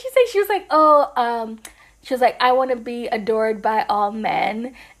like, what did she say? She was like, she was like, I want to be adored by all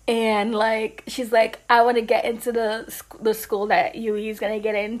men. And, like, she's like, I want to get into the school that Yui's going to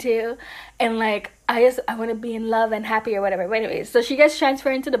get into. And, like, I want to be in love and happy or whatever. But anyways, so she gets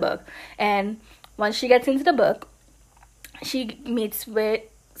transferred into the book. And once she gets into the book, she meets with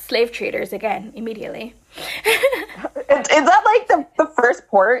slave traders again, immediately. Is that, like, the first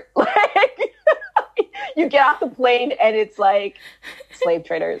port? Like, you get off the plane and it's like slave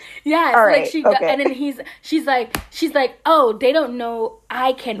traders. Yeah, all right, like okay. And then she's like, oh, they don't know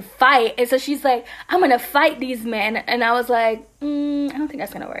I can fight, and so she's like, I'm gonna fight these men, and I was like, I don't think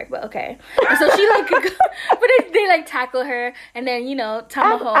that's gonna work, but okay. And so she like, but they like tackle her, and then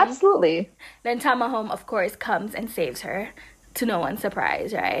Tamahome, absolutely. Then Tamahome, of course, comes and saves her, to no one's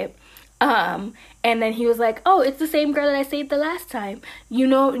surprise, right? And then he was like, oh, it's the same girl that I saved the last time. You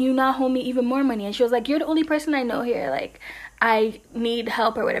now owe me even more money. And she was like, you're the only person I know here. Like, I need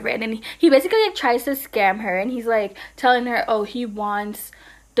help or whatever. And then he basically like tries to scam her. And he's like telling her, oh, he wants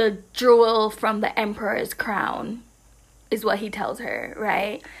the jewel from the emperor's crown is what he tells her,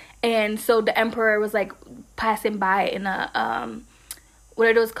 right? And so the emperor was like passing by in a, what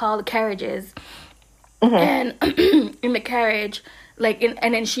are those called? Carriages. Mm-hmm. And in the carriage... Like,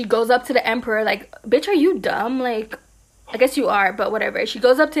 and then she goes up to the emperor, like, bitch, are you dumb? Like, I guess you are, but whatever. She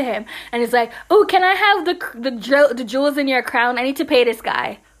goes up to him and is like, oh, can I have the jewels in your crown? I need to pay this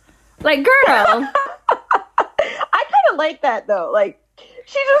guy. Like, girl. I kind of like that, though. Like,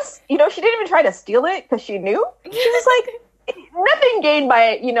 she just, she didn't even try to steal it because she knew. She was like, nothing gained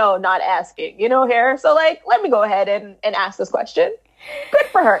by, not asking, here. So, like, let me go ahead and ask this question. Good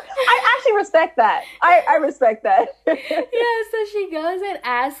for her. I actually respect that. I respect that. Yeah, so she goes and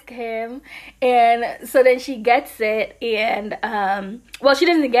asks him, and so then she gets it, and well, she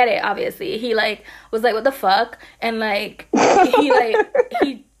doesn't get it, obviously. He like was like, what the fuck? And like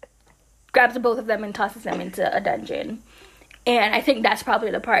he grabs both of them and tosses them into a dungeon. And I think that's probably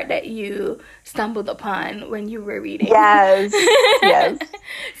the part that you stumbled upon when you were reading. Yes.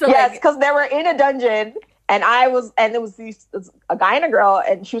 So yes, because they were in a dungeon. And it was a guy and a girl,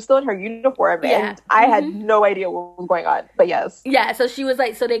 and she was still in her uniform, and I had no idea what was going on. But yes. Yeah, so she was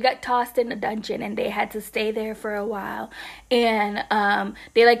like, so they got tossed in the dungeon, and they had to stay there for a while. And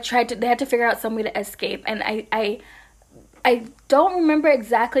they had to figure out some way to escape. And I don't remember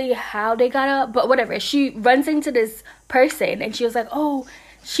exactly how they got up, but whatever. She runs into this person and she was like, oh,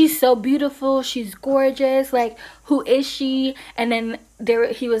 she's so beautiful, she's gorgeous, like, who is she? And then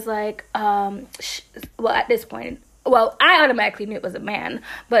he was like, well, at this point, well, I automatically knew it was a man,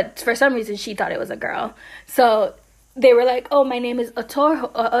 but for some reason she thought it was a girl. So they were like, oh, my name is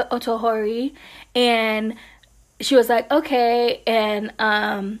Otohori. And she was like, okay.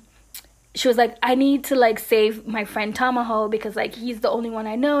 And she was like, I need to, like, save my friend Tamaho because, like, he's the only one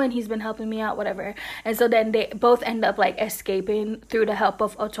I know and he's been helping me out, whatever. And so then they both end up, like, escaping through the help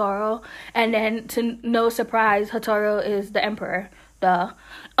of Otoro. And then, to no surprise, Hotaru is the emperor. Duh.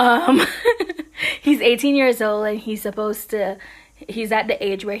 He's 18 years old and he's at the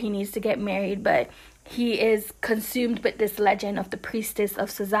age where he needs to get married, but he is consumed with this legend of the priestess of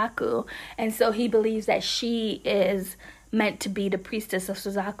Suzaku. And so he believes that she is meant to be the priestess of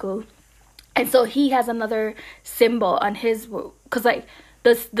Suzaku. And so he has another symbol on his, because, like,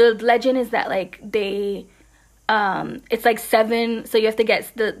 the legend is that, like, they, it's like 7, so you have to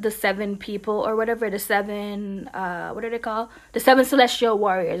get the 7 people or whatever, the 7, what are they called? The 7 celestial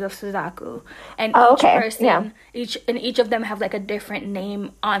warriors of Suzaku. And each of them have, like, a different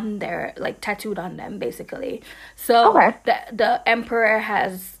name on their, like, tattooed on them, basically. So the emperor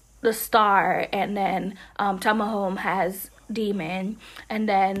has the star, and then Tamahome has demon, and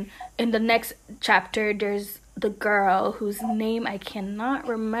then in the next chapter there's the girl whose name I cannot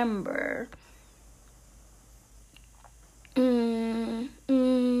remember. Let's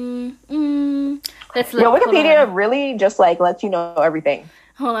look. Yo, Wikipedia really just, like, lets you know everything.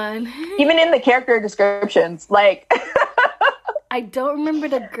 Hold on. Even in the character descriptions, like. I don't remember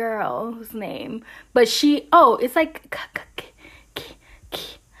the girl's name, but it's like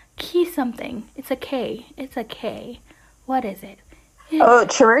K something. It's a K. What is it? Oh,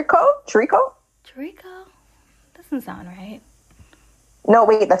 Chiriko? Chiriko? Doesn't sound right. No,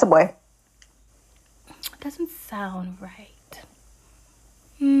 wait, that's a boy. Doesn't sound right.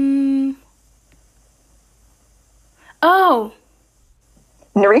 Oh.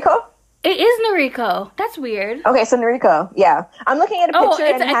 Noriko? It is Noriko. That's weird. Okay, so Noriko, yeah. I'm looking at a picture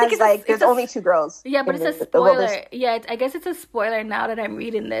and it has, like, there's only 2 girls. Yeah, but it's a spoiler. I guess it's a spoiler now that I'm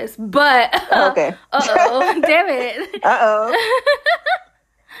reading this, but... okay. Uh-oh, damn it. Uh-oh.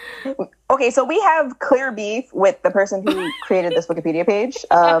 Okay, so we have clear beef with the person who created this Wikipedia page.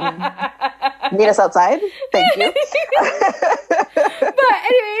 Meet us outside. Thank you. But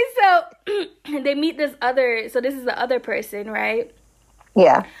anyway, so they meet this is the other person, right?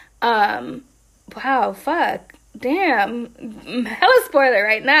 Yeah. Wow, fuck. Damn. Hella spoiler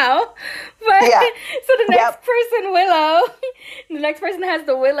right now. But yeah. So the next person, Willow, the next person has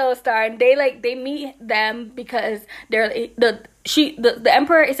the Willow star, and they meet them because the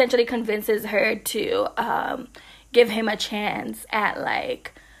emperor essentially convinces her to give him a chance at,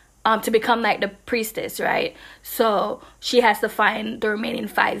 like, to become, like, the priestess, right? So she has to find the remaining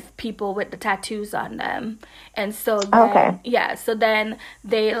 5 people with the tattoos on them. And so then, so then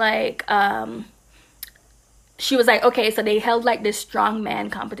they, like, she was like, okay, so they held, like, this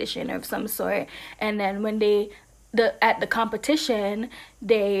strongman competition of some sort. And then when at the competition,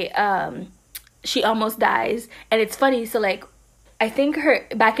 she almost dies. And it's funny, so, like, I think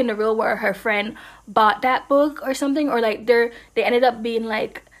back in the real world, her friend bought that book or something, or, like, they ended up being,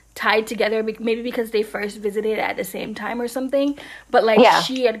 like, tied together, maybe because they first visited at the same time or something. But, like,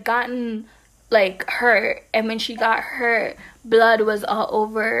 she had gotten, like, hurt, and when she got hurt, blood was all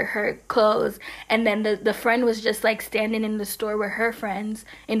over her clothes. And then the friend was just, like, standing in the store with her friends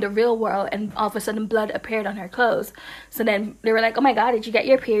in the real world, and all of a sudden blood appeared on her clothes. So then they were like, oh my god, did you get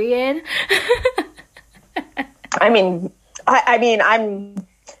your period? I mean I'm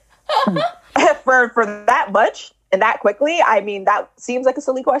for that much and that quickly, I mean, that seems like a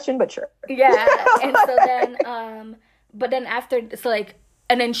silly question, but sure. Yeah. And so then but then after, so, like,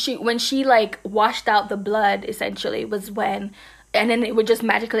 and then when she like washed out the blood, essentially, was when, and then it would just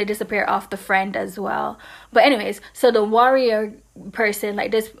magically disappear off the friend as well. But anyways, so the warrior person,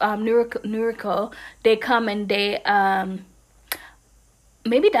 like this Noriko, they come and they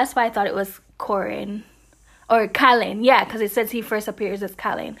maybe that's why I thought it was Korin or Kalin. Yeah, because it says he first appears as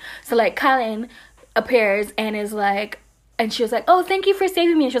Kalin. So, like, Kalin appears and is like, and she was like, oh, thank you for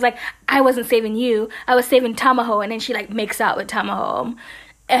saving me. And she was like, I wasn't saving you, I was saving Tamaho. And then she, like, makes out with Tamaho.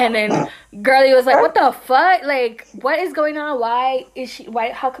 And then Girly was like, what the fuck? Like, what is going on?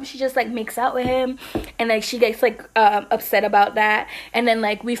 How come she just, like, makes out with him? And, like, she gets, like, upset about that. And then,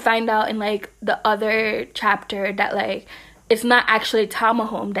 like, we find out in, like, the other chapter that, like, it's not actually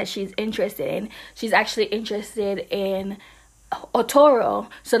Tamaho that she's interested in. She's actually interested in Otoro.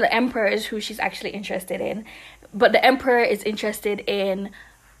 So the emperor is who she's actually interested in. but the emperor is interested in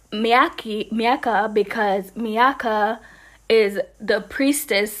Miyaka because Miyaka is the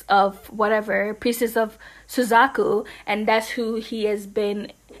priestess of Suzaku, and that's who he has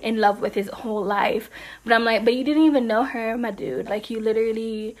been in love with his whole life. But I'm like, but you didn't even know her, my dude. Like, you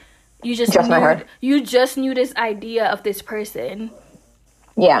literally, you just knew this idea of this person.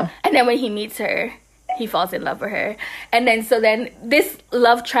 Yeah. And then when he meets her, he falls in love with her. And then this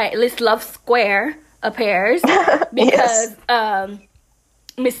love square appears because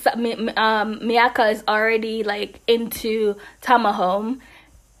Miyaka is already like into Tamahome,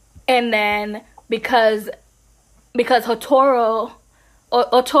 and then because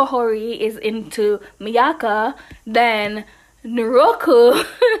Otohori is into Miyaka, then Nuroku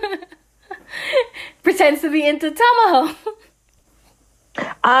pretends to be into Tamahome.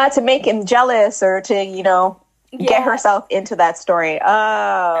 To make him jealous or to, get herself into that story.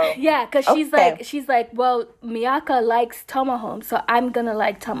 Oh. Yeah, because she's like, well, Miyaka likes Tamahome, so I'm gonna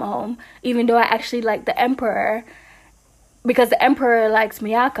like Tamahome, even though I actually like the Emperor, because the Emperor likes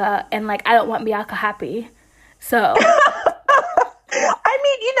Miyaka, and like, I don't want Miyaka happy. So I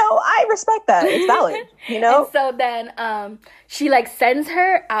mean, I respect that. It's valid, And so then she like sends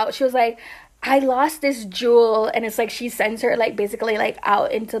her out. She was like, I lost this jewel, and it's like she sends her like basically like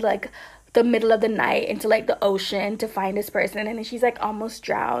out into like the middle of the night into like the ocean to find this person, and then she's like almost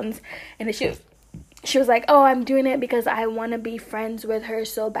drowns, and then she was like, oh, I'm doing it because I want to be friends with her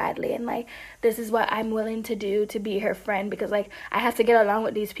so badly, and like this is what I'm willing to do to be her friend, because like I have to get along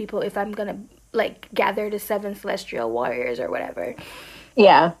with these people if I'm gonna like gather the 7 celestial warriors or whatever.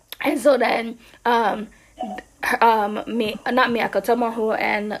 Yeah. And so then not Miyako, Tomohu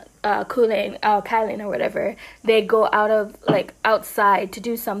and Kailin or whatever, they go outside to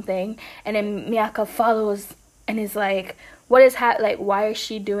do something, and then Miyako follows and is like, what is why is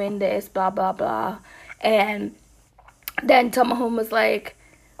she doing this, blah blah blah. And then Tomohu was like,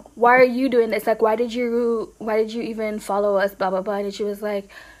 why are you doing this, like why did you even follow us, blah blah blah. And she was like,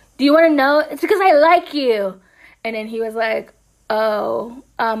 do you want to know? It's because I like you. And then he was like, oh,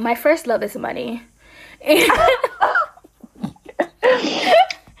 my first love is money.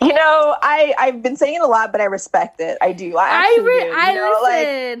 I've been saying it a lot, but I respect it. I do.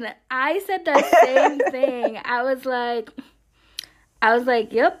 Listen. I said the same thing. I was like,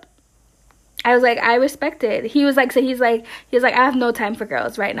 yep. I was like, I respect it. He was like, I have no time for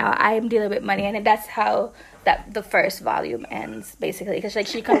girls right now. I am dealing with money, and that's how the first volume ends, basically, because like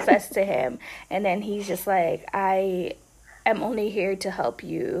she confessed to him, and then he's just like, I am only here to help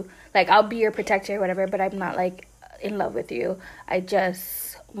you. Like, I'll be your protector, whatever, but I'm not like in love with you. I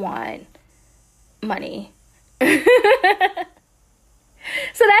just want money.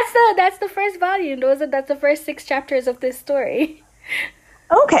 So that's the first volume. That's the first 6 chapters of this story.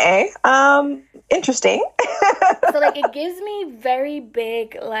 Okay. Interesting. So like, it gives me very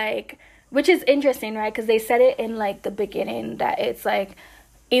big, like, which is interesting, right? Because they said it in like the beginning that it's like,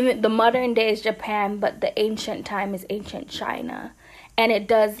 even the modern day is Japan, but the ancient time is ancient China. And it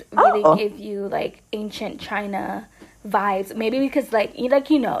does really give you like ancient China vibes. Maybe because like you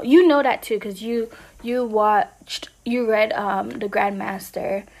know that too, because you read the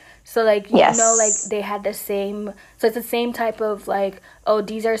Grandmaster. So like like they had the same, so it's the same type of like, oh,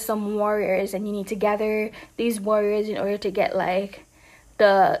 these are some warriors and you need to gather these warriors in order to get like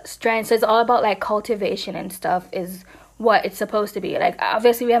the strength. So it's all about like cultivation and stuff is what it's supposed to be. Like,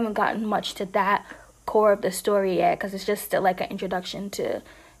 obviously we haven't gotten much to that core of the story yet, because it's just still like an introduction to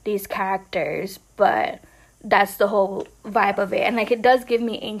these characters, but that's the whole vibe of it. And like, it does give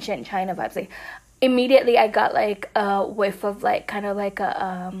me ancient China vibes. Like, immediately I got like a whiff of like kind of like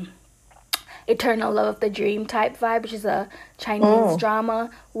a Eternal Love of the Dream type vibe, which is a Chinese drama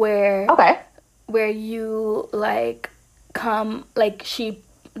where you like come, like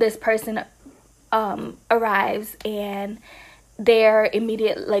this person arrives, and they're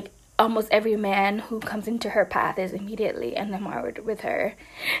immediate, like almost every man who comes into her path is immediately enamored with her.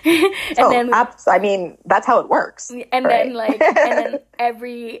 I mean, that's how it works. And then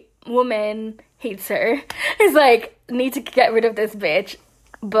every woman hates her. It's like, need to get rid of this bitch.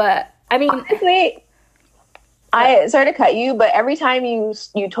 But I mean, honestly, I sorry to cut you, but every time you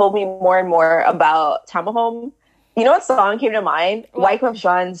told me more and more about Tamahome, you know what song came to mind? Wyclef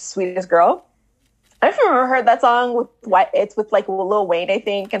Jean's "Sweetest Girl." I don't know if you've ever heard that song. It's with like Lil Wayne, I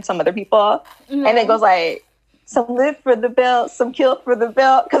think, and some other people. Mm-hmm. And it goes like, some live for the bill, some kill for the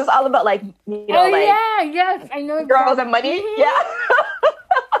bill. Because it's all about like, yes, I know. Girls and money. Mm-hmm. Yeah.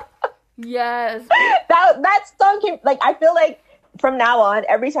 Yes. That song came, like, I feel like from now on,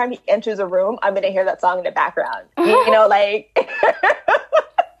 every time he enters a room, I'm going to hear that song in the background. Like,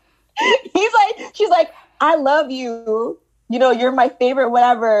 she's like, I love you. You know, you're my favorite,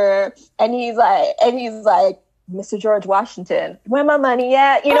 whatever. And he's like, Mr. George Washington, where my money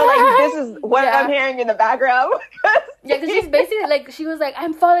at? You know, like, this is what I'm hearing in the background. Yeah, because she's basically like, she was like,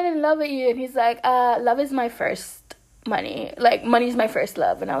 I'm falling in love with you. And he's like, love is my first money. Like, money's my first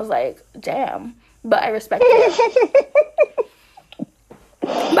love. And I was like, damn. But I respect it.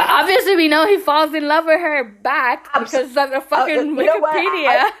 But obviously we know he falls in love with her back because of the fucking Wikipedia. Know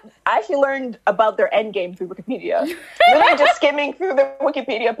what? I actually learned about their endgame through Wikipedia. Literally just skimming through the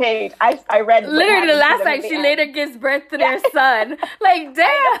Wikipedia page. I read literally the last time she later gives birth to their son. Like,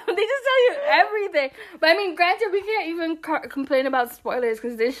 damn, they just tell you everything. But I mean, granted, we can't even complain about spoilers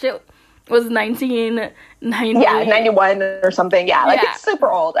because this shit was 1990. Yeah, 91 or something. Yeah, like it's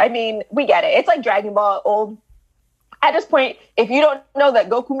super old. I mean, we get it. It's like Dragon Ball old. At this point, if you don't know that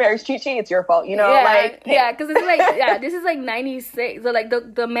Goku marries Chi-Chi, it's your fault, you know? Yeah, like, yeah, because it's like, this is like 96. So, like,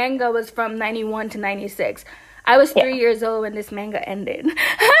 the manga was from 91 to 96. I was 3 years old when this manga ended. Wait,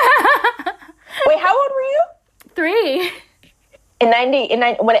 how old were you? 3. When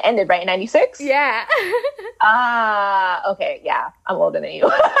it ended, right? In 96? Yeah. Okay, yeah. I'm older than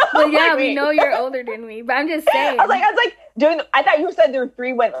you. Well, yeah, we know you're older than me, but I'm just saying. I was like, I thought you said there were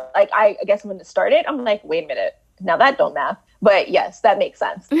 3 when, like, I guess when it started. I'm like, wait a minute. Now that don't math, but yes, that makes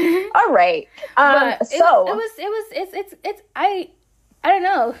sense. All right. I don't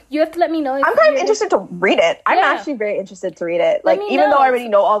know. You have to let me know. I'm kind of interested to read it. I'm actually very interested to read it. Like, even though I already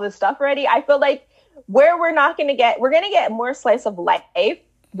know all this stuff already, I feel like we're going to get more slice of life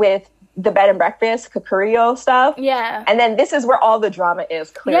with the bed and breakfast, Kakurio stuff. Yeah. And then this is where all the drama is,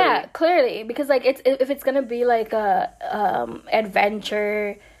 clearly. Yeah, clearly. Because, like, if it's going to be, like, a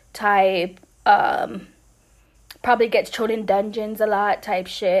adventure type, probably gets thrown in dungeons a lot type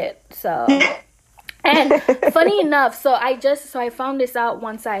shit. So, and funny enough, so I found this out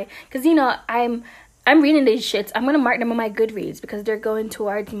once because, you know, I'm reading these shits. I'm going to mark them on my Goodreads because they're going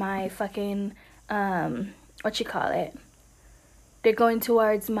towards my fucking, they're going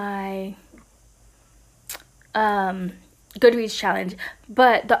towards my, Goodreads challenge.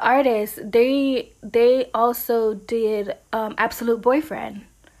 But the artists, they also did, Absolute Boyfriend.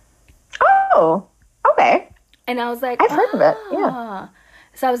 Oh, okay. And I was like, I've heard of it. Yeah.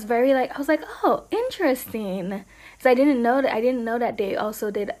 So I was oh, interesting. So I didn't know that they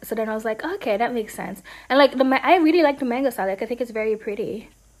also did. So then I was like, okay, that makes sense. And like I really like the manga style. Like, I think it's very pretty.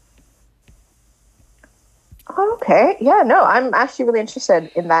 Okay. Yeah. No, I'm actually really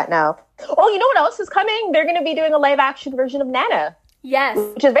interested in that now. Oh, you know what else is coming? They're going to be doing a live action version of Nana. Yes.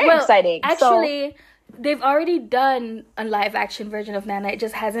 Which is very exciting. Actually, they've already done a live action version of Nana. It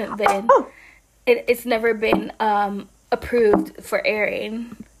just hasn't been. It's never been approved for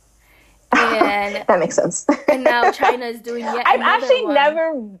airing. And that makes sense. And now China is doing yet I've another actually one.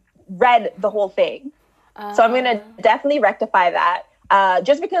 never read the whole thing. So I'm going to definitely rectify that.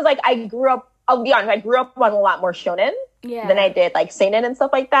 Just because, like, I'll be honest, I grew up on a lot more shonen than I did, like, seinen and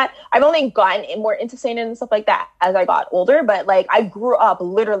stuff like that. I've only gotten more into seinen and stuff like that as I got older. But, like, I grew up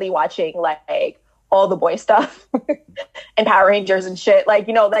literally watching, like all the boy stuff and Power Rangers and shit. Like,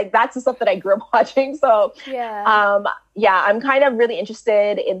 you know, like, that's the stuff that I grew up watching. So, I'm kind of really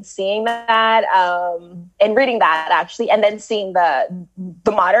interested in seeing that and reading that, actually. And then seeing the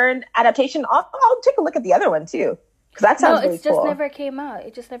modern adaptation. I'll take a look at the other one, too. Because that sounds really cool. No,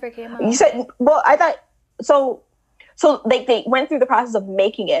 it just never came out. You said, well, I thought, so like they went through the process of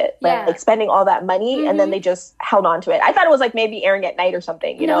making it, like spending all that money, and then they just held on to it. I thought it was like maybe airing at night or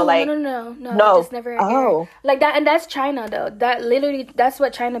something, you know, like no, it just never aired. Like that, and that's China though. That's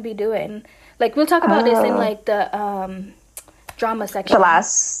what China be doing. Like, we'll talk about this in like the drama section.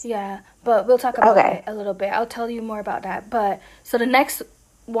 But we'll talk about it a little bit. I'll tell you more about that. But so the next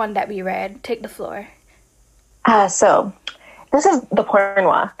one that we read, take the floor. So this is the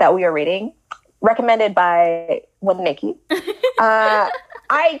pornoir that we are reading, recommended by one Nikki.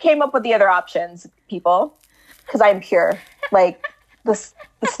 I came up with the other options, people, because I'm pure, like the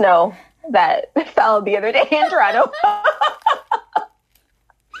snow that fell the other day in Toronto.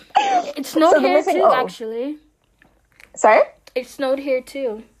 It snowed here too, actually. Sorry? It snowed here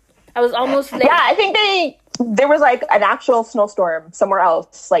too. I was almost late. Yeah, I think there was like an actual snowstorm somewhere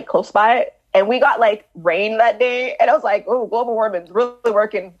else, like close by. And we got like rain that day, and I was like, "Oh, global warming's really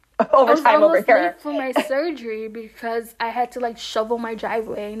working overtime over here." I was late for my surgery because I had to like shovel my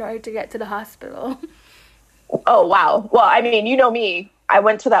driveway in order to get to the hospital. Oh wow! Well, I mean, you know me. I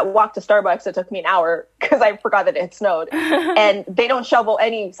went to that walk to Starbucks. It took me an hour because I forgot that it had snowed, and they don't shovel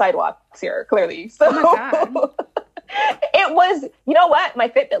any sidewalks here. Clearly, so oh my God. It was. You know what? My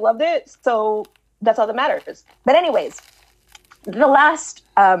Fitbit loved it, so that's all that matters. But anyways, the last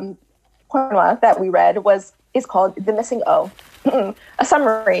porno that we read is called The Missing O. A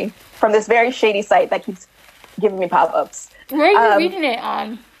summary from this very shady site that keeps giving me pop-ups. Where are you reading it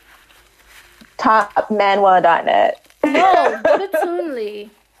on? Topmanwa.net. No, go to Toonly.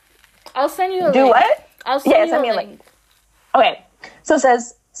 I'll send you a link. Do what? I'll send you a link. Okay. So it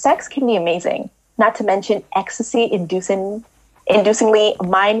says, sex can be amazing, not to mention ecstasy-inducingly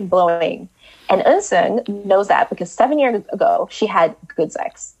mind-blowing. And Eunseung knows that because 7 years ago, she had good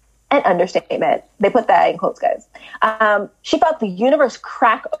sex. An understatement. They put that in quotes, guys. She felt the universe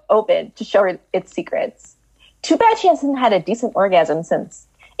crack open to show her its secrets. Too bad she hasn't had a decent orgasm since.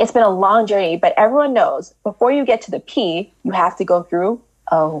 It's been a long journey, but everyone knows before you get to the P, you have to go through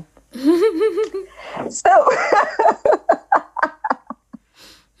O. So,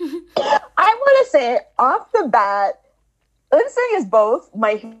 I want to say off the bat, Eunseung is both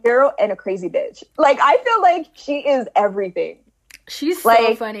my hero and a crazy bitch. Like, I feel like she is everything. She's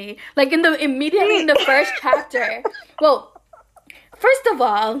so funny. Like, immediately in the first chapter. Well, first of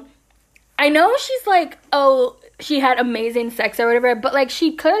all, I know she's like, oh, she had amazing sex or whatever, but like,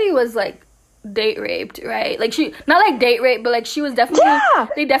 she clearly was like date raped, right? Like, she, not like date rape, but like, she was definitely,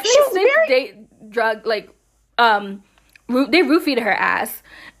 they definitely date drug, like, they roofied her ass.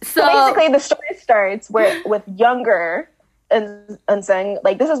 So basically, the story starts with younger Eunseung.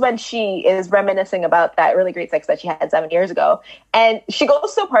 Like, this is when she is reminiscing about that really great sex that she had 7 years ago. And she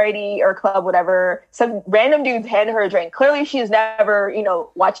goes to a party or club, whatever. Some random dudes hand her a drink. Clearly, she's never,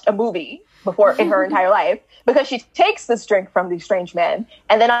 watched a movie before in her entire life, because she takes this drink from these strange men.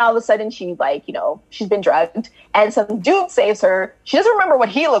 And then all of a sudden, she's been drugged. And some dude saves her. She doesn't remember what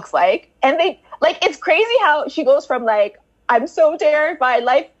he looks like. And it's crazy how she goes from like, I'm so terrified,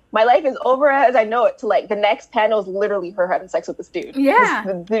 my life is over as I know it, to like the next panel is literally her having sex with this dude. Yeah.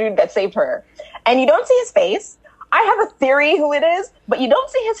 The dude that saved her. And you don't see his face. I have a theory who it is, but you don't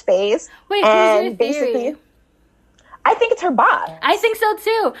see his face. Wait, who's your theory? I think it's her boss. I think so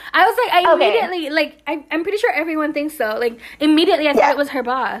too. I was like, immediately, I'm pretty sure everyone thinks so. Like, immediately I thought it was her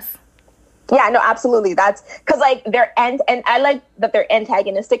boss. Yeah, no, absolutely. That's because like and I like that they're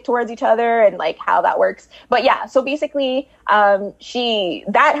antagonistic towards each other and like how that works. But yeah, so basically,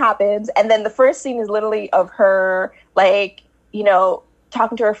 that happens, and then the first scene is literally of her like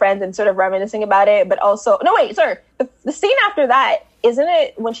talking to her friends and sort of reminiscing about it. But also, no, wait, sorry, the scene after that, isn't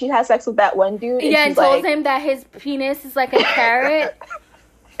it when she has sex with that one dude? And told him that his penis is like a carrot.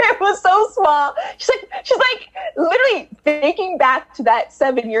 It was so small. She's like literally thinking back to that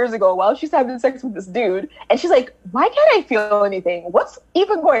 7 years ago while she's having sex with this dude, and she's like, "Why can't I feel anything? What's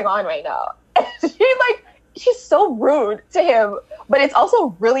even going on right now?" And she's so rude to him, but it's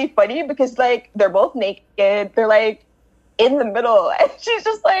also really funny because like they're both naked, they're like in the middle, and she's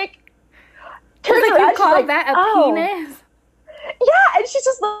just like, turns around, you call that a penis? Yeah, and she's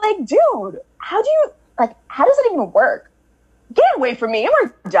just like, dude, how does it even work? Get away from me.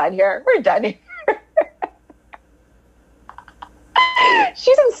 We're done here.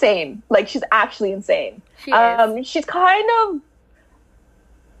 She's insane. Like, she's actually insane. She is. She's kind of...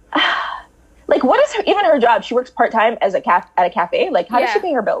 like, what is her job? She works part-time at a cafe? Like, how does she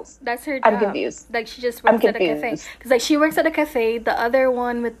pay her bills? That's her job. I'm confused. Like, she just works at a cafe. Because, like, she works at a cafe. The other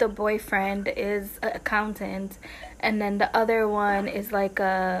one with the boyfriend is an accountant. And then the other one is, like,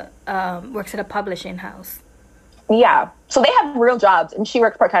 works at a publishing house. Yeah. So they have real jobs, and she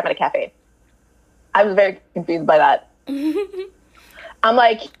works part-time at a cafe. I was very confused by that. I'm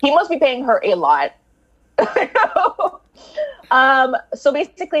like, he must be paying her a lot. So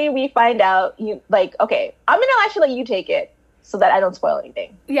basically, we find out, okay, I'm going to actually let you take it so that I don't spoil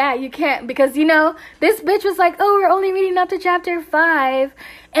anything. Yeah, you can't, because, this bitch was like, oh, we're only reading up to chapter 5.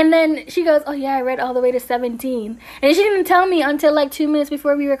 And then she goes, oh, yeah, I read all the way to 17. And she didn't tell me until, like, 2 minutes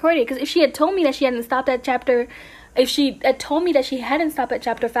before we recorded. Because if she had told me that she hadn't stopped at chapter... If she had told me that she hadn't stopped at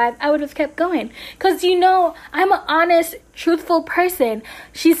chapter 5, I would have kept going. Because, I'm an honest, truthful person.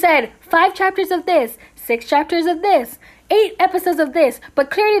 She said 5 chapters of this, 6 chapters of this, 8 episodes of this.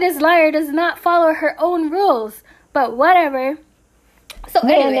 But clearly this liar does not follow her own rules. But whatever. So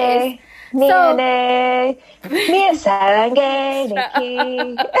anyways... So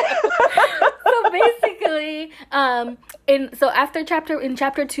basically, in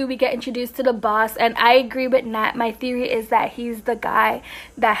chapter 2, we get introduced to the boss, and I agree with Nat. My theory is that he's the guy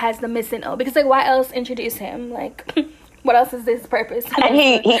that has the missing O, because like, why else introduce him? Like, what else is his purpose? And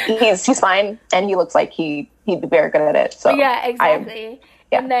he's fine, and he looks like he'd be very good at it. So yeah, exactly.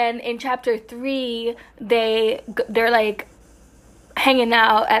 And then in chapter 3, they're like hanging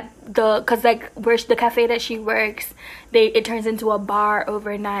out at because like where the cafe that she works, it turns into a bar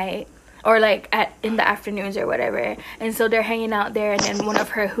overnight. or like in the afternoons or whatever. And so they're hanging out there, and then one of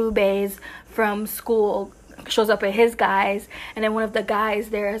her hubeis from school shows up with his guys, and then one of the guys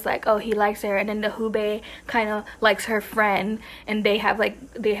there is like, oh, he likes her, and then the hubei kind of likes her friend, and they have like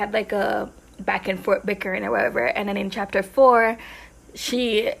a back and forth bickering or whatever. And then in chapter 4,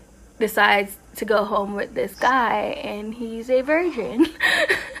 she decides to go home with this guy, and he's a virgin.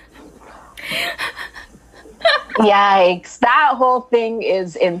 Yikes. That whole thing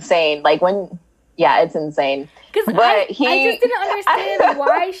is insane. Like it's insane. Because I just didn't understand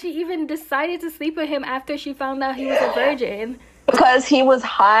why she even decided to sleep with him after she found out he was a virgin. Because he was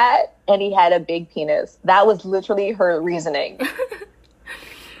hot and he had a big penis. That was literally her reasoning.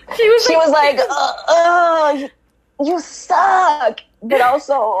 She was like, you suck. But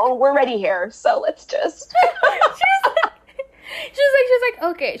also, we're ready here, so let's just... She was like,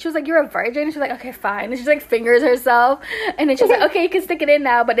 okay. She was like, you're a virgin? She's like, okay, fine. And she like fingers herself. And then she's like, okay, you can stick it in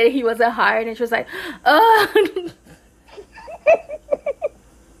now. But then he wasn't hard. And she was like, oh. This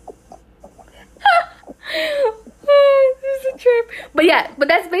is a trip. But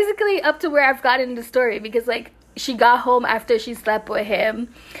that's basically up to where I've gotten in the story. Because like, she got home after she slept with him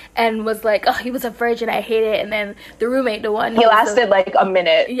and was like, oh, he was a virgin, I hate it. And then the roommate, the one... He lasted like a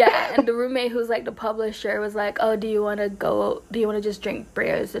minute. Yeah, and the roommate who's like the publisher was like, oh, do you want to just drink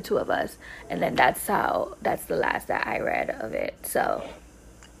beers, the two of us? And then that's the last that I read of it, so...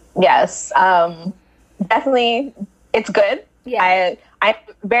 Yes, definitely, it's good. Yeah. I'm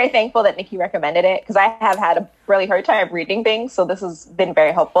very thankful that Nikki recommended it, because I have had a really hard time reading things, so this has been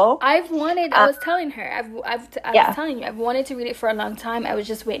very helpful. I was telling her, I was telling you, I've wanted to read it for a long time. I was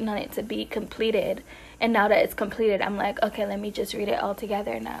just waiting on it to be completed, and now that it's completed, I'm like, okay, let me just read it all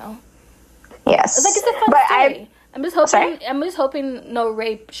together now. Yes. It's like, it's a fun story. I'm just hoping no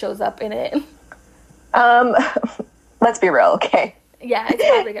rape shows up in it. Let's be real, okay? Yeah, it's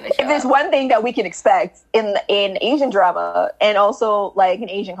probably gonna show If there's up. one thing that we can expect in Asian drama and also like an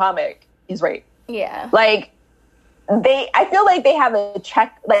Asian comic is rape. Yeah. Like I feel like they have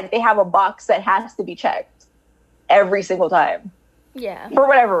they have a box that has to be checked every single time. Yeah. For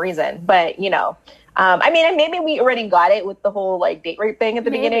whatever reason, but I mean, maybe we already got it with the whole like date rape thing at the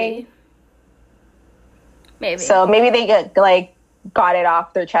beginning. Maybe. So maybe they got it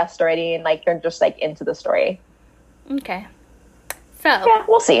off their chest already, and like they're just like into the story. Okay. So, yeah,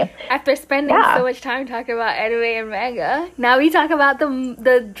 we'll see. After spending so much time talking about anime and manga, now we talk about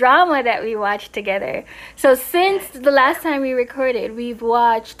the drama that we watched together. So since the last time we recorded, we've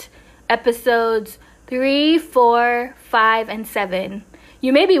watched episodes 3, 4, 5, and 7.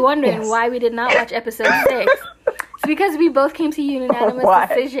 You may be wondering why we did not watch episode 6. It's because we both came to a unanimous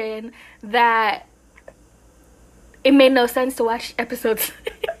decision that it made no sense to watch episode 6.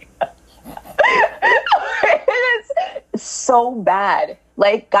 It is so bad.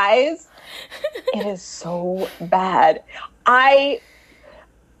 Like, guys, it is so bad. At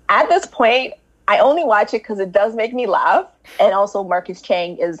this point, I only watch it because it does make me laugh. And also Marcus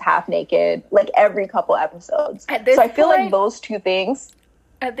Chang is half naked, like every couple episodes. So I feel like those two things.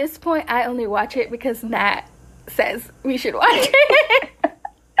 At this point, I only watch it because Nat says we should watch it.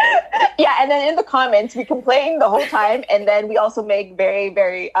 Yeah, and then in the comments, we complain the whole time. And then we also make very,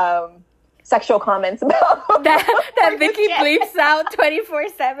 very... sexual comments about that Vicky bleeps out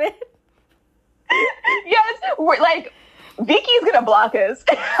 24/7. Yes, we're like, Vicky's gonna block us.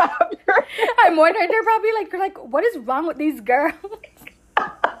 I'm wondering, they're probably like, what is wrong with these girls?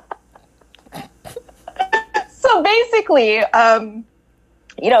 So basically,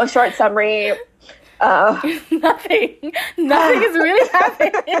 short summary. Nothing is really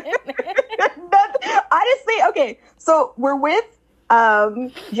happening. Honestly, okay. So we're with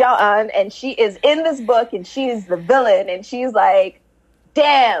Jiao-an, and she is in this book, and she's the villain, and she's like,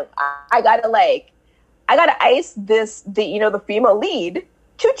 damn, I gotta ice the female lead,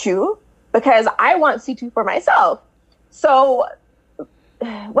 Choo-Choo, because I want C2 for myself. So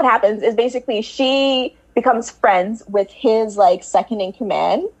what happens is basically she becomes friends with his like second in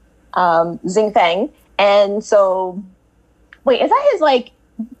command, Xing Feng. And so wait, is that his like,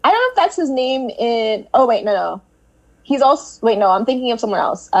 I don't know if that's his name in, oh wait, no. He's also, wait, no, I'm thinking of someone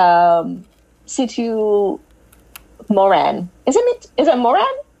else. C2 Moran. Is it Moran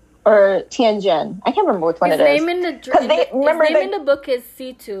or Tianjin? I can't remember which one his it name is. His name in the book is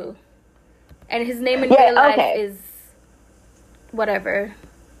C2. And his name in real life is whatever.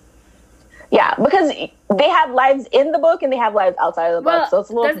 Yeah, because they have lives in the book and they have lives outside of the book, so it's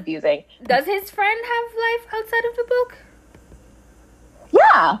a little confusing. Does his friend have life outside of the book?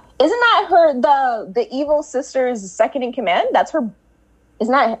 Yeah, isn't that the evil sister's second in command? That's her.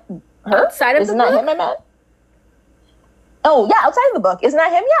 Isn't that her? Outside of isn't the that book? him? I meant. Oh yeah, outside of the book, isn't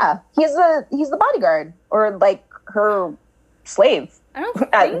that him? Yeah, he's the bodyguard or like her slave. I don't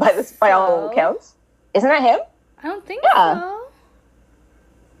think by all accounts, isn't that him? I don't think Yeah. so.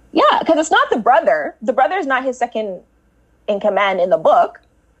 Yeah, because it's not the brother. The brother is not his second in command in the book.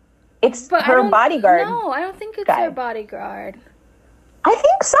 It's But her bodyguard. No, I don't think it's guy. her bodyguard. I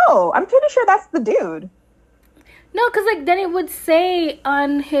think so. I'm pretty sure that's the dude. No, because like then it would say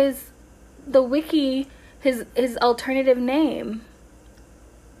on the wiki his alternative name.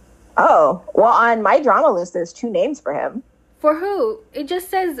 Oh, well, on my drama list, there's 2 names for him. For who? It just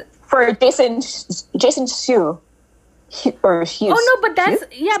says. For Jason Shu. Or Hughes. Oh no, but that's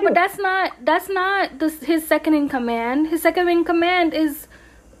Hughes? but that's not his second in command. His second in command is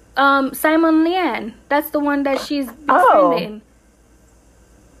Simon Lian. That's the one that she's befriending.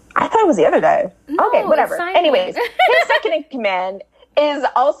 I thought it was the other guy. No, okay, whatever. Simon. Anyways, his second in command is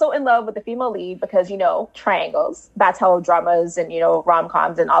also in love with the female lead because, triangles. That's how dramas and,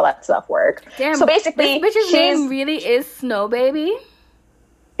 rom-coms and all that stuff work. Damn, so basically, this bitch's name really is Snow Baby?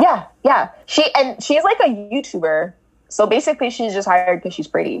 Yeah. She's like a YouTuber. So basically, she's just hired because she's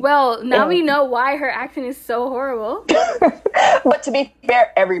pretty. Well, now we know why her acting is so horrible. But to be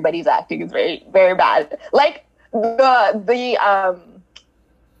fair, everybody's acting is very, very bad. Like, the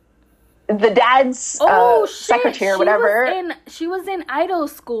dad's secretary or whatever. She was in idol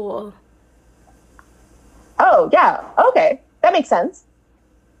school. Oh, yeah. Okay. That makes sense.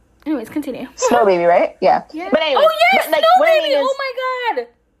 Anyways, continue. Snow Baby, right? Yeah. But anyway. Oh, yes! Snow Baby! Oh, my God!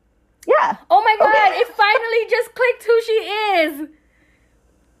 Yeah. Oh, my God. It finally just clicked who she is.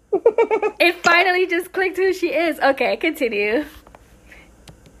 It finally just clicked who she is. Okay, continue.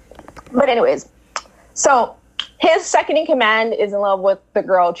 But anyways. So, his second in command is in love with the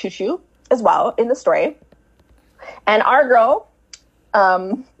girl Choo Choo as well in the story. And our girl,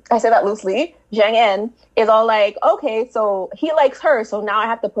 I say that loosely, Zhang En, is all like, okay, so he likes her, so now I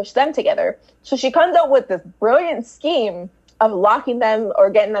have to push them together. So she comes up with this brilliant scheme of locking them or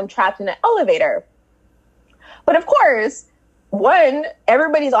getting them trapped in an elevator. But of course, one,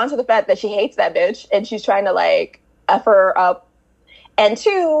 everybody's onto the fact that she hates that bitch and she's trying to like F her up. And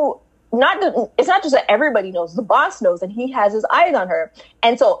two, it's not just that everybody knows, the boss knows, and he has his eyes on her.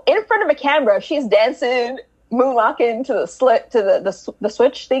 And so in front of a camera, she's dancing, moonwalking to the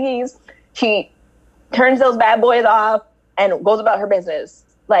switch thingies. She turns those bad boys off and goes about her business.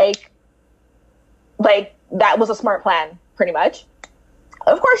 Like that was a smart plan, pretty much.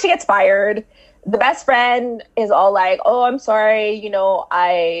 Of course, she gets fired. The best friend is all like, "Oh, I'm sorry. Is there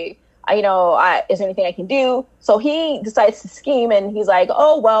anything I can do?" So he decides to scheme, and he's like,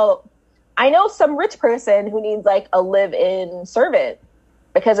 "Oh, well, I know some rich person who needs like a live-in servant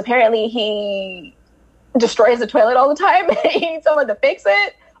because apparently he destroys the toilet all the time and he needs someone to fix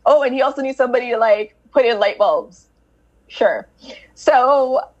it. Oh, and he also needs somebody to like put in light bulbs." Sure.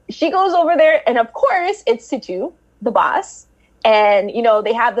 So she goes over there, and of course it's Situ, the boss. And,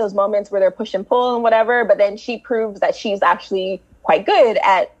 they have those moments where they're push and pull and whatever, but then she proves that she's actually quite good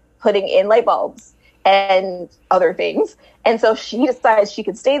at putting in light bulbs and other things. And so she decides she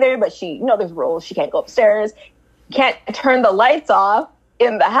could stay there, but there's rules. She can't go upstairs, can't turn the lights off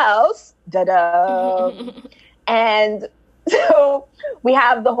in the house. Da-da. And so we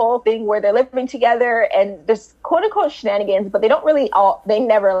have the whole thing where they're living together and there's quote unquote shenanigans, but they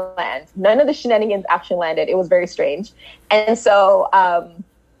never land. None of the shenanigans actually landed. It was very strange. And so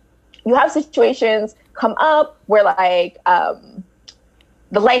you have situations come up where like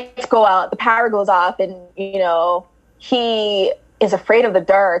the lights go out, the power goes off, and, he is afraid of the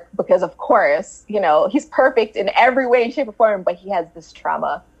dark because, of course, he's perfect in every way, shape, or form, but he has this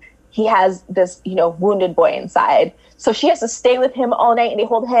trauma. He has this, wounded boy inside. So she has to stay with him all night and they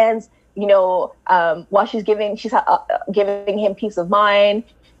hold hands, while she's giving him peace of mind.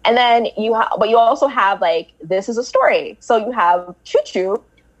 And then but you also have like, this is a story. So you have Choo Choo,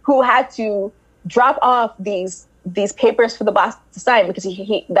 who had to drop off these papers for the boss to sign because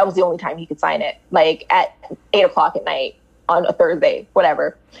he that was the only time he could sign it, like at 8:00 at night on a Thursday,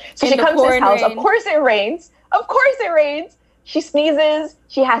 whatever. So she comes to his house. Of course it rains. She sneezes.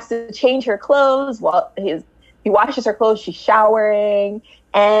 She has to change her clothes while he washes her clothes. She's showering.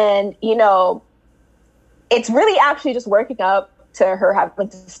 And, it's really actually just working up to her having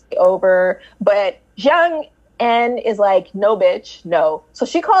to stay over. But Zhang En is like, no, bitch, no. So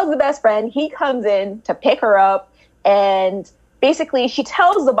she calls the best friend. He comes in to pick her up. And basically she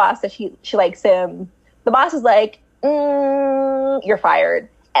tells the boss that she likes him. The boss is like, you're fired.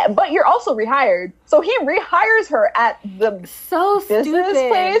 But you're also rehired. So he rehires her at the business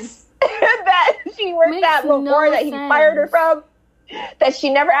place that she worked at before, that he fired her from, that she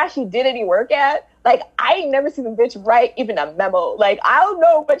never actually did any work at. Like, I ain't never seen the bitch write even a memo. Like, I don't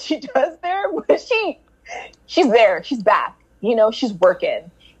know what she does there, but she's there. She's back. You know, she's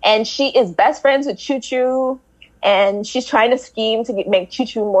working. And she is best friends with Choo Choo. And she's trying to scheme to make Choo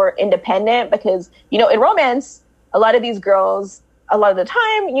Choo more independent because, you know, in romance, a lot of these girls, a lot of the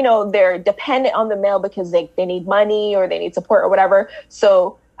time, you know, they're dependent on the male because they need money or they need support or whatever.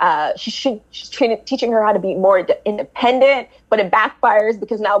 So she's teaching her how to be more independent, but it backfires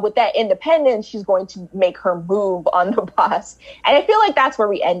because now with that independence, she's going to make her move on the boss. And I feel like that's where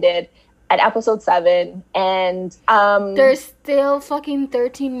we ended at episode 7. And there's still fucking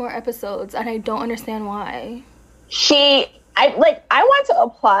 13 more episodes, and I don't understand why. I want to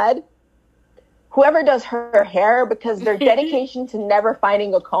applaud whoever does her hair because their dedication to never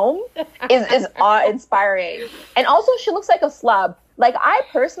finding a comb is awe-inspiring. And also, she looks like a slob. Like, I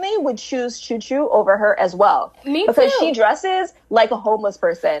personally would choose Choo Choo over her as well. Me because too. She dresses like a homeless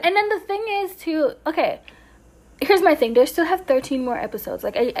person. And then the thing is, too, okay, here's my thing. They still have 13 more episodes.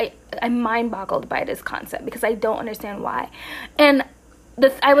 Like, I'm mind-boggled by this concept because I don't understand why. And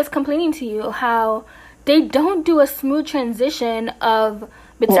I was complaining to you how they don't do a smooth transition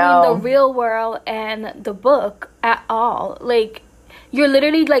between the real world and the book at all. Like, you're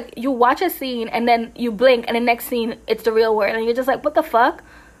literally, like, you watch a scene and then you blink and the next scene, it's the real world. And you're just like, what the fuck?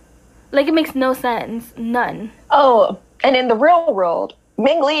 Like, it makes no sense. None. Oh, and in the real world,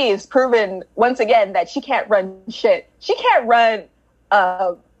 Ming Lee's proven once again that she can't run shit. She can't run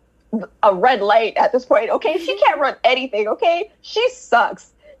a red light at this point, okay? She can't run anything, okay? She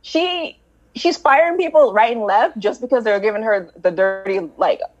sucks. She's firing people right and left just because they're giving her the dirty,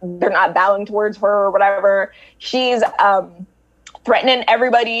 like, they're not bowing towards her or whatever. She's threatening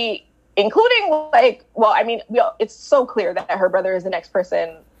everybody, including, like, well, I mean, it's so clear that her brother is the next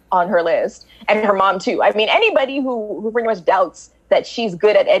person on her list, and her mom, too. I mean, anybody who pretty much doubts that she's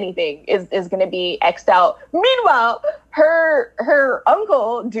good at anything is going to be X'd out. Meanwhile, her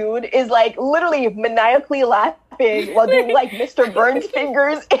uncle, dude, is, like, literally maniacally laughing while doing, like, Mr. Burns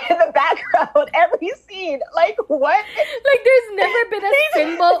fingers in the background every scene. Like, what? Like, there's never been a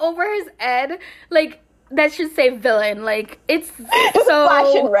symbol over his head, like, that should say villain. Like, it's so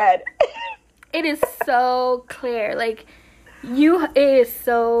flashing red. It is so clear. Like, it is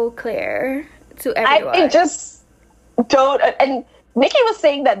so clear to everyone. I just don't. And Nikki was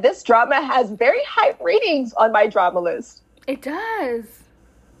saying that this drama has very high ratings on my drama list. It does.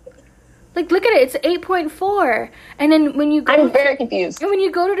 Like, look at it. It's 8.4. And then when you go... I'm very confused. And when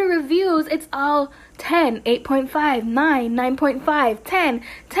you go to the reviews, it's all 10, 8.5, 9, 9.5, 10,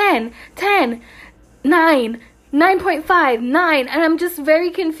 10, 10, 9, 9.5, 9. And I'm just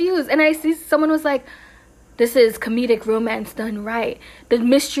very confused. And I see someone was like, this is comedic romance done right. The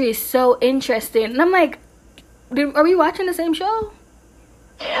mystery is so interesting. And I'm like, are we watching the same show?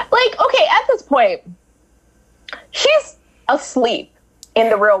 Like, okay, at this point, she's asleep in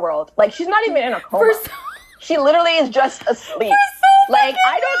the real world. Like, she's not even in a coma. She literally is just asleep. Like,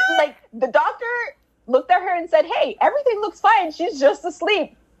 I don't, like, the doctor looked at her and said, hey, everything looks fine. She's just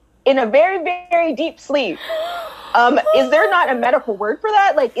asleep in a very, very deep sleep. Is there not a medical word for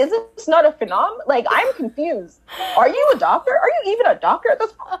that? Like, is this not a phenom? Like, I'm confused. Are you a doctor? Are you even a doctor at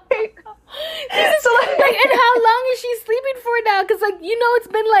this point? So, like, and how long is she sleeping for now? Because, like, you know, it's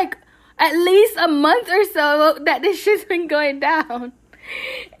been, like, at least a month or so that this shit's been going down.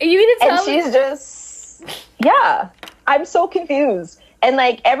 And you need to tell me. And she's just, yeah, I'm so confused. And,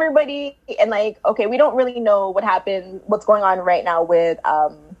 like, everybody, and, like, okay, we don't really know what's going on right now with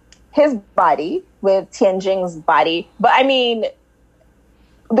his body, with Tianjing's body. But, I mean,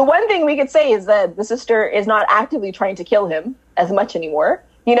 the one thing we could say is that the sister is not actively trying to kill him as much anymore.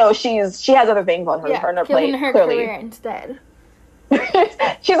 You know, she has other things on her plate, her clearly. Career instead.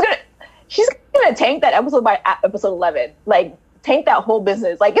 she's gonna tank that episode by episode 11. Like, tank that whole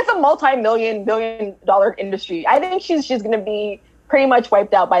business. Like, it's a multi-billion-dollar industry. I think she's gonna be pretty much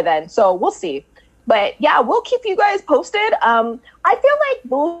wiped out by then. So we'll see. But yeah, we'll keep you guys posted. I feel like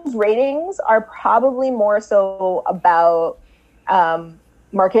those ratings are probably more so about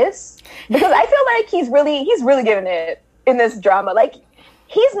Marcus, because I feel like he's really giving it in this drama. Like,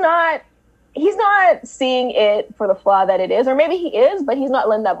 he's not seeing it for the flaw that it is, or maybe he is, but he's not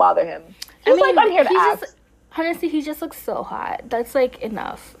letting that bother him. He's like, I'm here to act. Honestly, he just looks so hot. That's, like,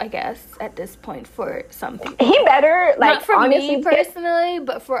 enough, I guess, at this point for some people. He better, like, not for honestly, me personally,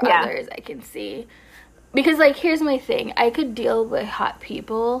 but for others, I can see. Because, like, here's my thing. I could deal with hot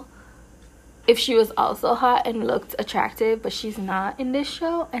people if she was also hot and looked attractive, but she's not in this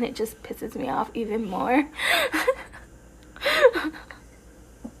show, and it just pisses me off even more.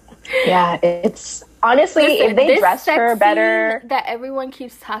 Yeah, it's honestly, Listen, if they this dressed sex her scene better. that everyone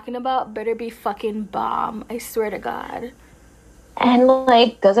keeps talking about better be fucking bomb. I swear to God. And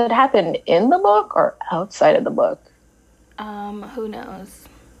like, does it happen in the book or outside of the book? Who knows?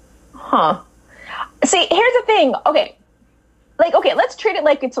 Huh. See, here's the thing. Okay. Like, okay, let's treat it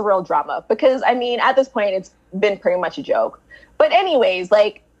like it's a real drama because I mean, at this point, it's been pretty much a joke. But anyways,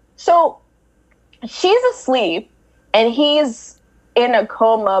 like, so she's asleep and he's in a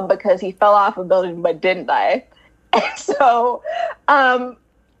coma because he fell off a building but didn't die. And so, how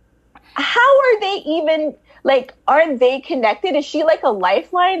are they even like? Are they connected? Is she like a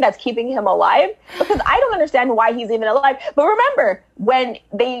lifeline that's keeping him alive? Because I don't understand why he's even alive. But remember, when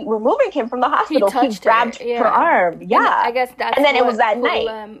they were moving him from the hospital, he grabbed her arm. Yeah, and I guess that's. And then it was that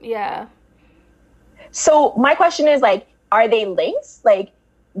night. Yeah. So my question is like, are they links? Like,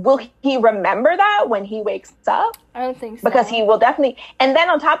 will he remember that when he wakes up? I don't think so. Because he will definitely. And then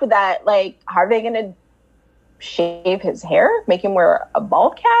on top of that, like, are they going to shave his hair, make him wear a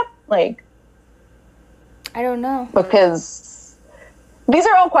bald cap? Like, I don't know. Because these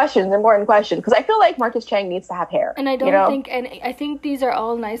are all questions, important questions. Because I feel like Marcus Chang needs to have hair. And I don't think, and I think these are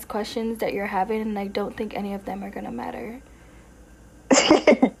all nice questions that you're having, and I don't think any of them are going to matter.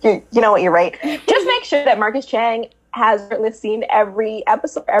 You know what? You're right. Just make sure that Marcus Chang has shirtless scene every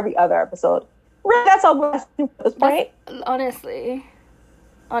episode, every other episode. Really, that's all we're asking at this point. Honestly,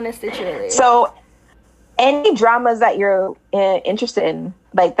 truly. So, any dramas that you're interested in,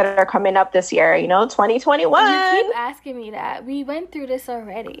 like that are coming up this year? 2021. You keep asking me that. We went through this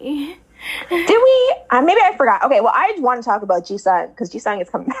already. Did we? Maybe I forgot. Okay, well, I want to talk about Ji-sung because Ji-sung is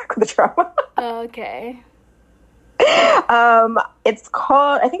coming back with a drama. Okay. It's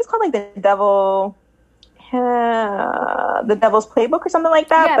called. I think it's called like the Devil's Playbook or something like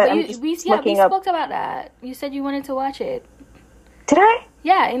that. Yeah, but we spoke about that. You said you wanted to watch it. Did I?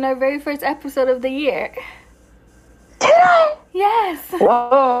 Yeah, in our very first episode of the year. Did I? Yes.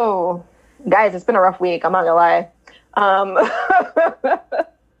 Whoa, guys, it's been a rough week. I'm not gonna lie.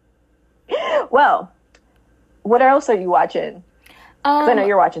 Well, what else are you watching? Because I know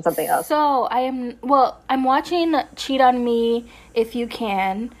you're watching something else. So I'm watching Cheat on Me If You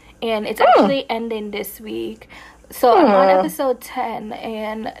Can, and it's actually ending this week. So I'm on episode 10,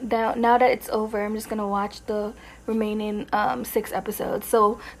 and now that it's over, I'm just gonna watch the remaining 6 episodes.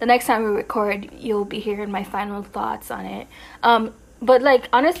 So the next time we record, you'll be hearing my final thoughts on it. But like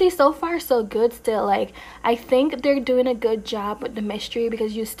honestly, so far so good. Still, like I think they're doing a good job with the mystery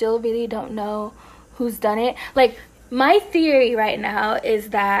because you still really don't know who's done it. Like, my theory right now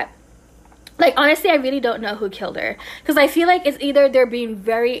is that, like, honestly, I really don't know who killed her. Because I feel like it's either they're being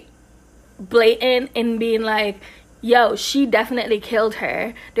very blatant and being like, yo, she definitely killed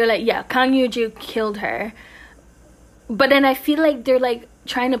her. They're like, yeah, Kang Yoo-joo killed her. But then I feel like they're, like,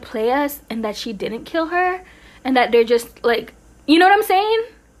 trying to play us and that she didn't kill her. And that they're just, like, you know what I'm saying?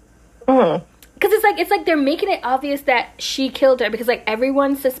 Mm-hmm. Because it's like they're making it obvious that she killed her. Because, like,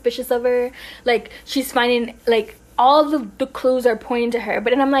 everyone's suspicious of her. Like, she's finding, like, all the clues are pointing to her.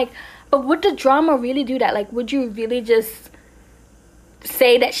 But then I'm like, but would the drama really do that? Like, would you really just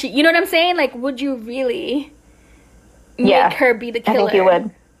say that she... You know what I'm saying? Like, would you really make her be the killer? I think you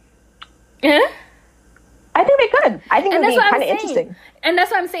would. Huh? I think they could. I think it would be kind of interesting. And that's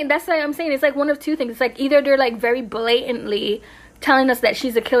what I'm saying. That's what I'm saying. It's like one of two things. It's like either they're, like, very blatantly telling us that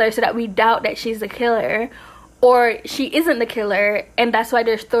she's a killer so that we doubt that she's a killer, or she isn't the killer, and that's why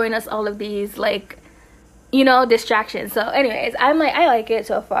they're throwing us all of these, like, you know, distractions. So anyways, I like it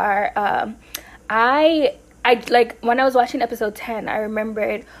so far. I like, when I was watching episode 10, I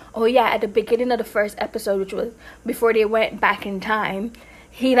remembered, oh yeah, at the beginning of the first episode, which was before they went back in time,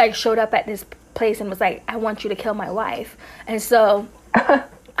 he, like, showed up at this place and was like, I want you to kill my wife. And so I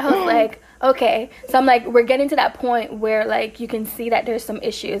was like, okay. So I'm like, we're getting to that point where, like, you can see that there's some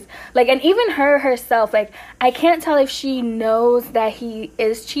issues. Like, and even herself, like, I can't tell if she knows that he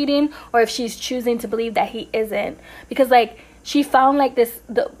is cheating or if she's choosing to believe that he isn't. Because, like, she found, like, the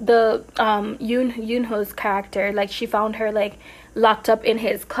Yoon-ho's character, like, she found her, like, locked up in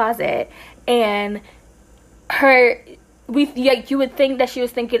his closet, and you would think that she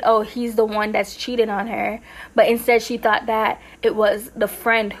was thinking, oh, he's the one that's cheating on her, but instead she thought that it was the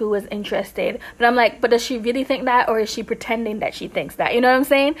friend who was interested. But I'm like, but does she really think that, or is she pretending that she thinks that? You know what I'm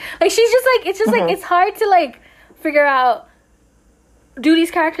saying? Like, she's just like, it's just like, it's hard to, like, figure out, do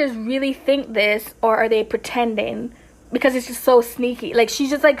these characters really think this, or are they pretending? Because it's just so sneaky. Like, she's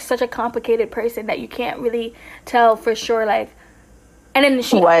just, like, such a complicated person that you can't really tell for sure, like, and then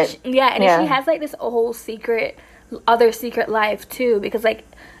she has, like, this whole other secret life too, because, like,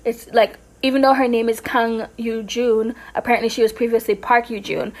 it's like even though her name is Kang Yoo-jun, apparently she was previously Park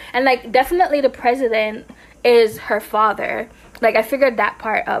Yoo-jun. And, like, definitely the president is her father. Like, I figured that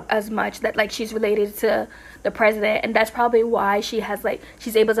part up as much, that, like, she's related to the president. And that's probably why she has, like,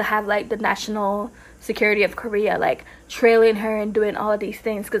 she's able to have, like, the national security of Korea, like, trailing her and doing all of these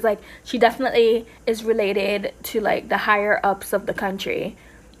things. Because, like, she definitely is related to, like, the higher-ups of the country.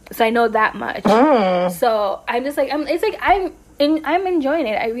 So I know that much. So I'm just, like, I'm enjoying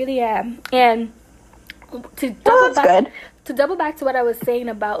it. I really am. And to double back to what I was saying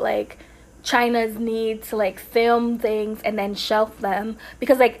about, like, China's need to, like, film things and then shelf them,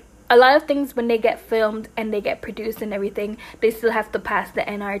 because, like, a lot of things, when they get filmed and they get produced and everything, they still have to pass the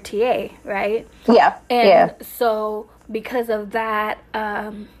NRTA, right? And so because of that,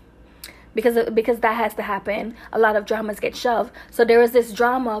 because that has to happen, a lot of dramas get shelved. So there was this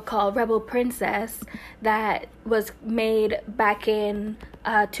drama called Rebel Princess that was made back in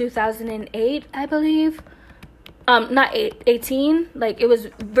 2008, I believe. Not 18. Like, it was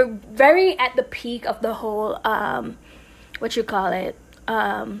very at the peak of the whole what you call it.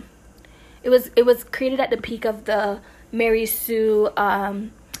 It was created at the peak of the Mary Sue,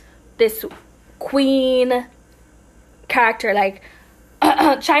 this queen character. Like,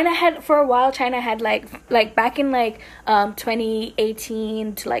 China had, for a while, like back in, like,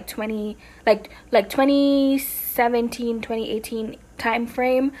 2018 to, like, 2017, 2018 time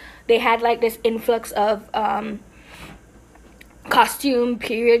frame, they had, like, this influx of costume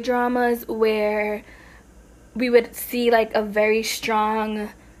period dramas where we would see, like, a very strong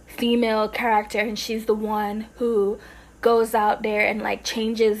female character, and she's the one who goes out there and, like,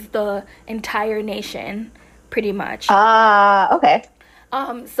 changes the entire nation, pretty much. Okay.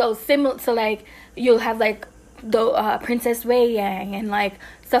 So like, you'll have, like, the Princess Wei Yang and, like,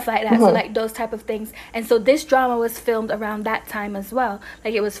 stuff like that. So, like, those type of things. And so this drama was filmed around that time as well.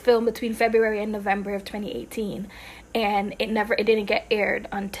 Like, it was filmed between February and November of 2018, and it didn't get aired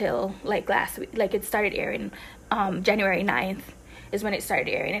until, like, last week. Like, it started airing January 9th is when it started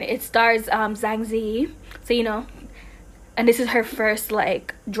airing, and it stars Zhang Ziyi. So, you know, and this is her first,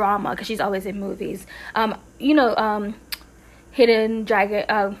 like, drama, because she's always in movies. Hidden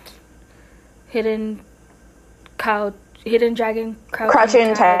Dragon, Crouching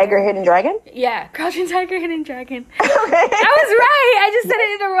Tiger, Hidden Dragon? Yeah, Crouching Tiger, Hidden Dragon. Okay. I was right. I just said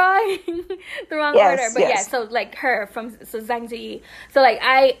it in the wrong order. But yeah, so, like, Zhang Ziyi. So, like,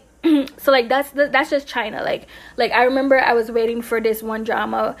 so, like, that's just China. Like I remember I was waiting for this one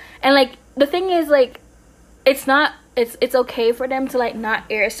drama, and, like, the thing is, like, it's okay for them to, like, not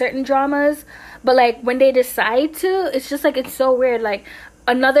air certain dramas, but, like, when they decide to, it's just, like, it's so weird. Like,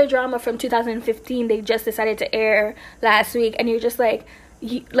 another drama from 2015 they just decided to air last week, and you're just like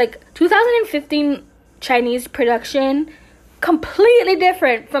 2015 Chinese production completely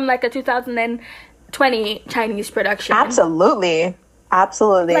different from, like, a 2020 Chinese production. Absolutely,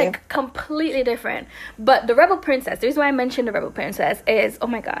 like, completely different. But the Rebel Princess, the reason why I mentioned the Rebel Princess is, oh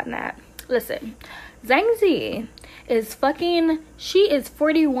my god, Nat, listen, Zhang Ziyi she is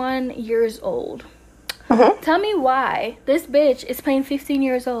 41 years old. Tell me why this bitch is playing 15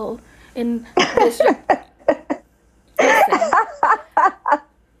 years old in this. Listen.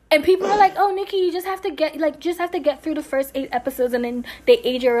 And people are like, "Oh, Nikki, you just have to get through the first 8 episodes, and then they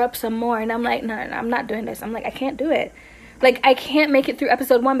age her up some more." And I'm like, no, I'm not doing this. I'm like, I can't do it. Like, I can't make it through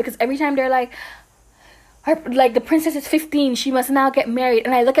episode 1, because every time they're like, the princess is 15, she must now get married.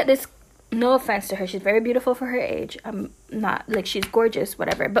 And I look at this. No offense to her, she's very beautiful for her age. I'm not, like, she's gorgeous,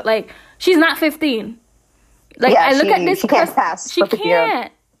 whatever. But, like, she's not 15. Like, yeah, I look at this. She can't pass. She can't.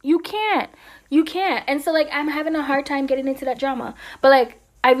 You can't. And so, like, I'm having a hard time getting into that drama. But, like,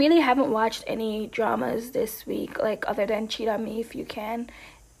 I really haven't watched any dramas this week, like, other than Cheat on Me If You Can.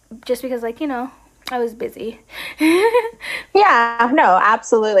 Just because, like, you know, I was busy. Yeah, no,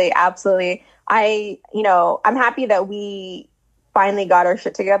 absolutely. I'm happy that we finally got our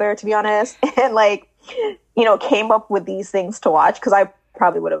shit together, to be honest, and, like, you know, came up with these things to watch, because I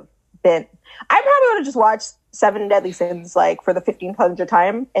probably would have just watched 7 Deadly Sins, like, for the 1500th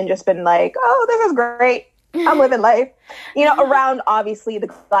time, and just been like, oh, this is great, I'm living life, you know, around, obviously, the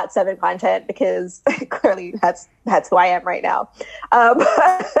GOT7 content, because clearly that's who I am right now.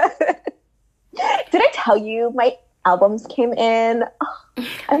 Did I tell you my albums came in? Oh,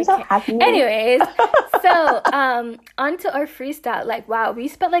 I'm so happy. Anyways, so on to our freestyle. Like, wow, we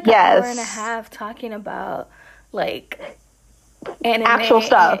spent like an hour and a half talking about, like, anime, actual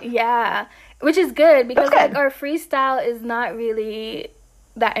stuff. Yeah, which is good, because like, our freestyle is not really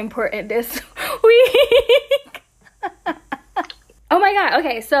that important this week. Oh my god.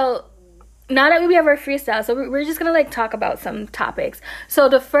 Okay, so now that we have our freestyle, so we're just gonna like talk about some topics. So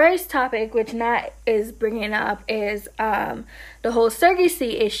the first topic, which Nat is bringing up, is the whole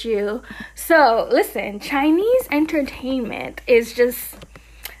surrogacy issue. So listen, Chinese entertainment is just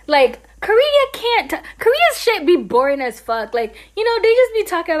like Korea's shit be boring as fuck. Like, you know, they just be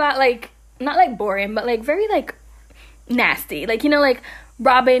talking about like, not like boring, but like very like nasty, like, you know, like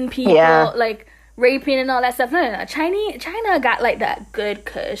robbing people, like raping and all that stuff. No. China got like that good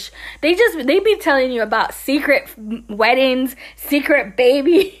kush. They be telling you about secret weddings, secret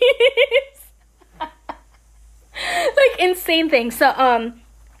babies, like insane things. So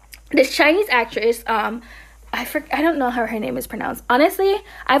this Chinese actress, I don't know how her name is pronounced. Honestly,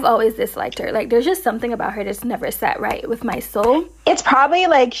 I've always disliked her. Like, there's just something about her that's never sat right with my soul. It's probably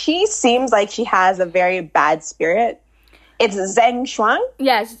like she seems like she has a very bad spirit. It's Zheng Xuan?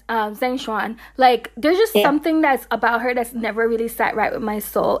 Yes, Zheng Xuan. Like, there's just something that's about her that's never really sat right with my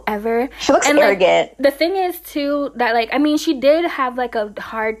soul, ever. She looks arrogant. Like, the thing is, too, that, like, I mean, she did have, like, a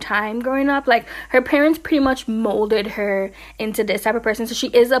hard time growing up. Like, her parents pretty much molded her into this type of person. So she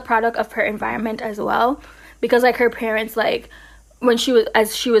is a product of her environment as well. Because, like, her parents, like,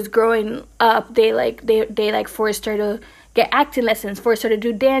 as she was growing up, they forced her to get acting lessons, forced her to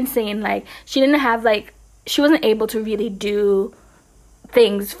do dancing. Like, she wasn't able to really do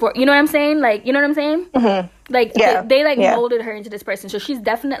things for, you know what I'm saying? Like, you know what I'm saying? Mm-hmm. Like, they molded her into this person. So she's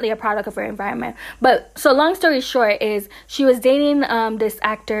definitely a product of her environment. But, so long story short is, she was dating this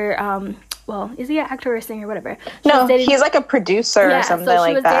actor, well, is he an actor or a singer, whatever? He's like a producer or something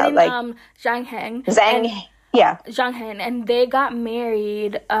like that. Dating, like Zhang Heng. Zhang Heng. And they got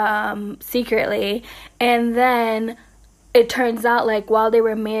married secretly. And then it turns out, like, while they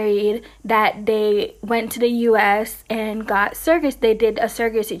were married, that they went to the U.S. and got they did a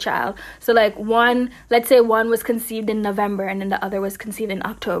surrogacy child. So, like, let's say one was conceived in November and then the other was conceived in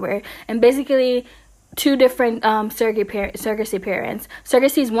October. And basically, two different surrogacy parents.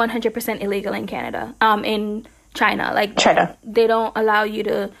 Surrogacy is 100% illegal in Canada, in China. Like, they don't allow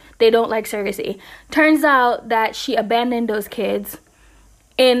they don't like surrogacy. Turns out that she abandoned those kids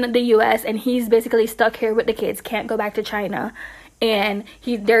in the U.S. and he's basically stuck here with the kids, can't go back to China, and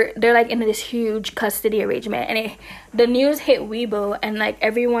they're like in this huge custody arrangement. And the news hit Weibo, and like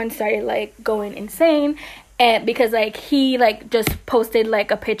everyone started like going insane, and because like he like just posted like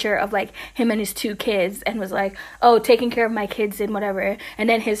a picture of like him and his two kids and was like, oh, taking care of my kids and whatever. And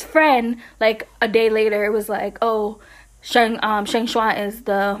then his friend like a day later was like, oh, Zheng Xuan is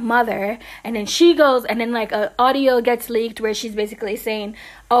the mother. And then she goes, and then like an audio gets leaked where she's basically saying,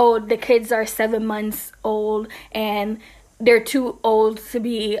 oh, the kids are 7 months old and they're too old to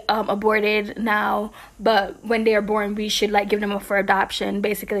be aborted now, but when they are born we should like give them up for adoption,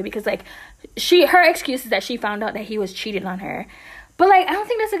 basically, because like her excuse is that she found out that he was cheating on her. But like, I don't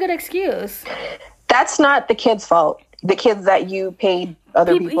think that's a good excuse. That's not the kid's fault. The kids that you paid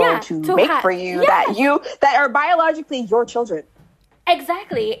other people to make for you, that are biologically your children.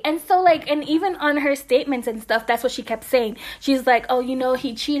 Exactly. And so like, and even on her statements and stuff, that's what she kept saying. She's like, oh, you know,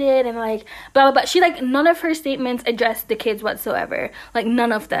 he cheated and like blah blah blah. She like, none of her statements addressed the kids whatsoever, like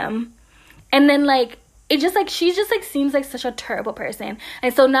none of them. And then like, it just like, she just like seems like such a terrible person.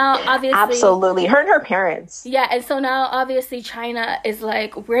 And so now obviously, absolutely, her and her parents, and so now obviously China is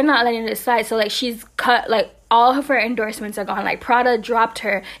like, we're not letting this slide. So like, she's cut like all of her endorsements are gone. Like Prada dropped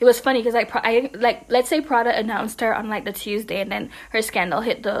her. It was funny because like let's say Prada announced her on like the Tuesday, and then her scandal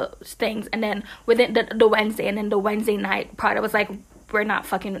hit the things, and then within the Wednesday, and then the Wednesday night Prada was like, we're not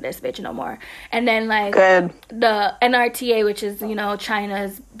fucking with this bitch no more. And then like the NRTA, which is, you know,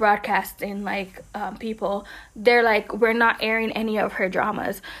 China's broadcasting like people, they're like, we're not airing any of her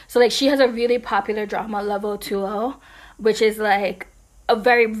dramas. So like, she has a really popular drama, Level 2O, which is like a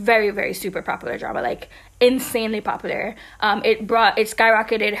very, very, very super popular drama, like insanely popular. It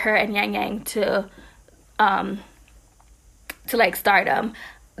skyrocketed her and Yang Yang to like stardom.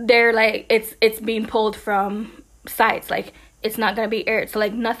 They're like, it's being pulled from sites, like it's not gonna be aired. So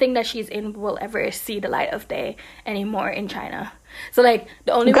like, nothing that she's in will ever see the light of day anymore in China. So like,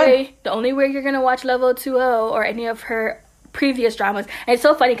 the only way you're gonna watch Level 2O or any of her previous dramas, and it's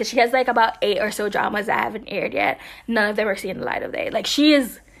so funny because she has like about 8 or so dramas that haven't aired yet. None of them are seeing the light of day. Like, she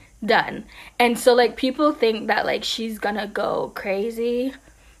is done. And so like, people think that like she's gonna go crazy,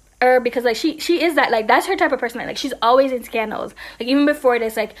 or because like she is that, like that's her type of person. Like, she's always in scandals. Like, even before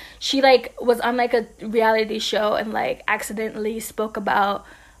this, like she like was on like a reality show and like accidentally spoke about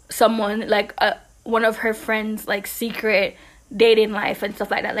someone, like one of her friends, like secret dating life and stuff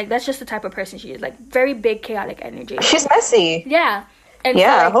like that. Like, that's just the type of person she is. Like, very big chaotic energy. She's messy. Yeah. And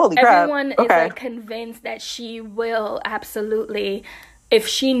yeah, so, like, holy crap. Everyone is like convinced that she will absolutely if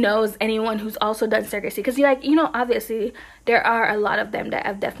she knows anyone who's also done surrogacy, because like, you know, obviously there are a lot of them that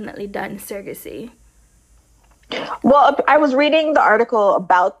have definitely done surrogacy. Well, I was reading the article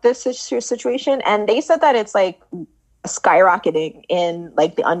about this situation, and they said that it's like skyrocketing in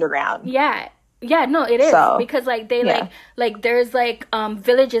like the underground. Yeah, no, it is. So, because like they like there's like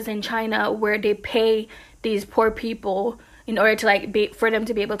villages in China where they pay these poor people in order to like for them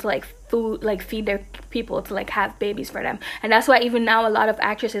to be able to like feed their people, to like have babies for them. And that's why even now a lot of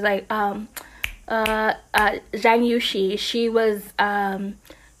actresses like Zhang Yuxi, she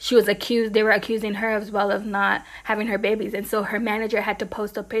was accused, they were accusing her as well of not having her babies, and so her manager had to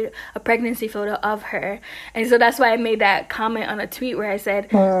post a pregnancy photo of her. And so that's why I made that comment on a tweet where I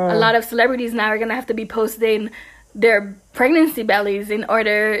said a lot of celebrities now are gonna have to be posting their pregnancy bellies in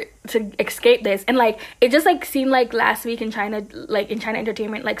order to escape this. And like it just like seemed like last week in China, like in China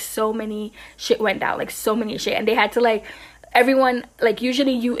Entertainment, like so many shit went down, like so many shit, and they had to like, everyone, like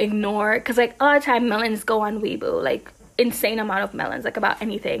usually you ignore, because like all the time melons go on Weibo, like insane amount of melons, like about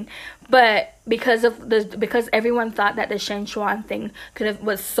anything, but because everyone thought that the Shen Xuan thing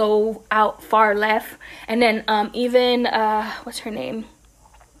was so out far left, and then even what's her name,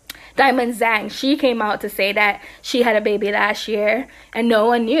 Diamond Zhang, she came out to say that she had a baby last year and no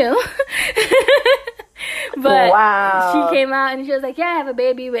one knew. But wow. She came out and she was like, yeah, I have a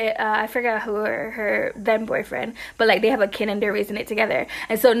baby with I forgot who her then boyfriend, but like they have a kid and they're raising it together.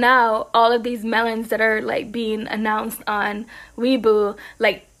 And so now all of these melons that are like being announced on Weibo,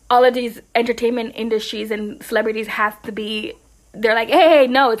 like all of these entertainment industries and celebrities have to be, they're like, hey,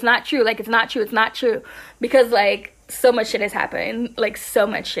 no, it's not true, like it's not true, because like so much shit has happened, like so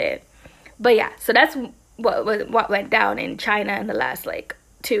much shit. But yeah, so that's what went down in China in the last like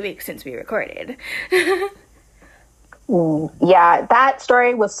 2 weeks since we recorded. Yeah, that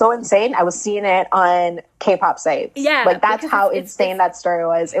story was so insane. I was seeing it on K-pop sites. Yeah, like that's how insane that story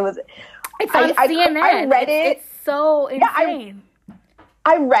was. It's on CNN. I read it. It's so insane. Yeah,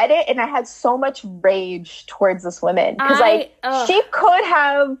 I read it and I had so much rage towards this woman, because like she could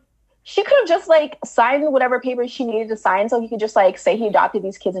have just like signed whatever papers she needed to sign, so he could just like say he adopted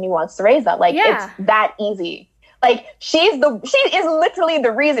these kids and he wants to raise them. Like it's that easy. Like she is literally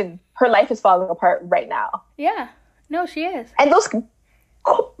the reason her life is falling apart right now. Yeah. No, she is. And those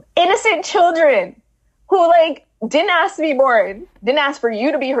innocent children who like didn't ask to be born, didn't ask for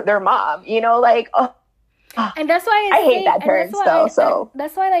you to be their mom, you know, like and that's why I hate that parents though. So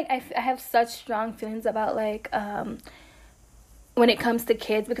that's why like I have such strong feelings about like when it comes to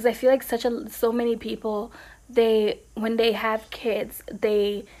kids, because I feel like so many people, when they have kids,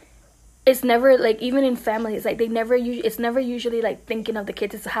 it's never like, even in families, like it's never usually like thinking of the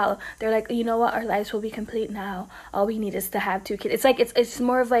kids. It's how they're like, you know what, our lives will be complete now, all we need is to have 2 kids. It's like it's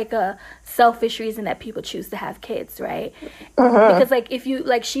more of like a selfish reason that people choose to have kids, right? Because like if you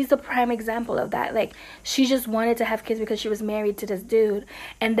like, she's the prime example of that. Like she just wanted to have kids because she was married to this dude,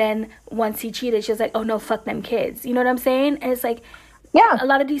 and then once he cheated, she was like, oh no, fuck them kids, you know what I'm saying? And it's like, yeah, a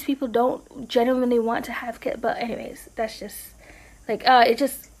lot of these people don't genuinely want to have kids. But anyways, that's just like it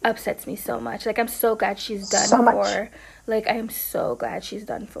just upsets me so much. Like I'm so glad she's done for. Like I am so glad she's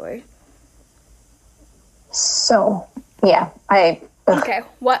done for. So yeah, okay.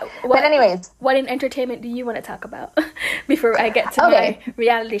 What? But anyways, what in entertainment do you want to talk about before I get to my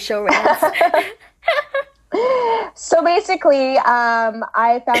reality show rants? So basically,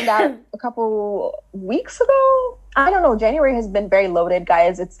 I found out a couple weeks ago. I don't know. January has been very loaded,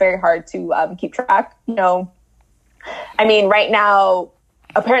 guys. It's very hard to keep track. You know, I mean, right now,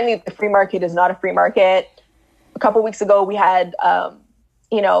 apparently the free market is not a free market. A couple weeks ago, we had,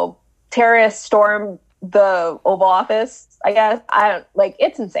 terrorists storm the Oval Office, I guess.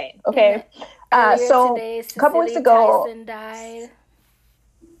 It's insane. Okay. So today, a couple weeks ago, Tyson died.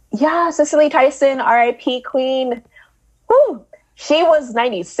 Yeah, Cicely Tyson, R.I.P. Queen. Whew. She was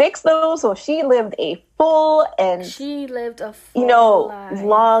 96 though, so she lived a full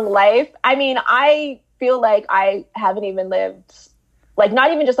long life. I mean, I feel like I haven't even lived, like,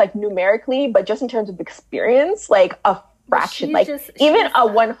 not even just like numerically, but just in terms of experience, like a fraction, like even a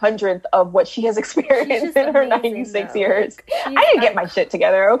 100th of what she has experienced in her 96 years. I need to get my shit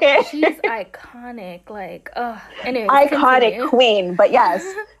together, okay? She's iconic, like, anyways, iconic continue. Queen, but yes.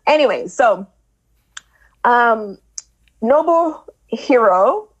 Anyways, so,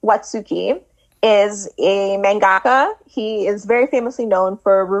 Nobuhiro Watsuki is a mangaka. He is very famously known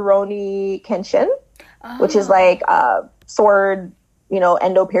for Rurouni Kenshin, which is like a sword,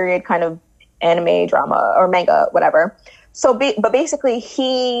 Endo period kind of anime, drama, or manga, whatever. So, but basically,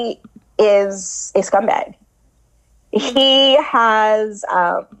 he is a scumbag. He has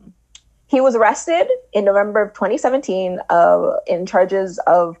He was arrested in November of 2017 in charges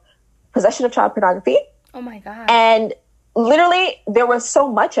of possession of child pornography. Oh my God. And literally, there was so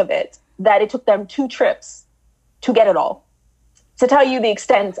much of it that it took them 2 trips to get it all. To tell you the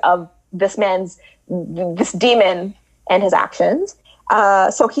extent of this demon and his actions.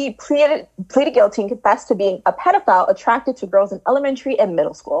 So he pleaded guilty and confessed to being a pedophile attracted to girls in elementary and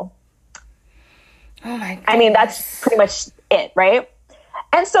middle school. Oh my God. I mean, that's pretty much it, right?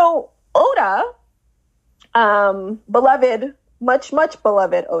 And so Oda, beloved, much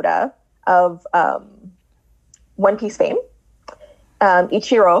beloved Oda of One Piece fame,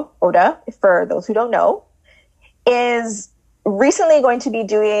 Ichiro Oda, for those who don't know, is recently going to be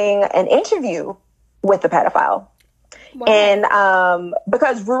doing an interview with the pedophile. Wow. And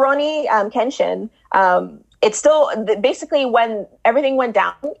because Rurouni Kenshin, it's still basically when everything went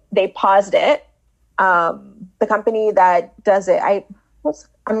down, they paused it. The company that does it, I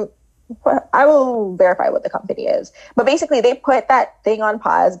will verify what the company is, but basically they put that thing on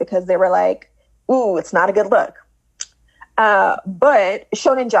pause because they were like, "Ooh, it's not a good look." But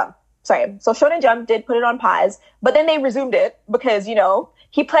Shonen Jump did put it on pause, but then they resumed it because, you know,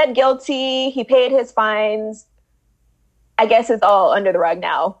 he pled guilty, he paid his fines. I guess it's all under the rug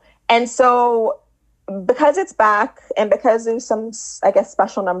now. And so because it's back and because there's some, I guess,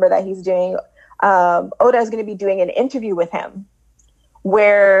 special number that he's doing, Oda is going to be doing an interview with him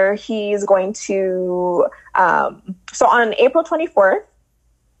where he's going to, so on April 24th,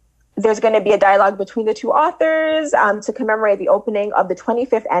 there's going to be a dialogue between the 2 authors to commemorate the opening of the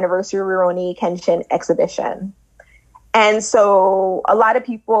 25th anniversary Rurouni Kenshin exhibition. And so a lot of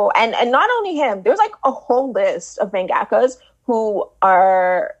people, and not only him, there's like a whole list of mangakas who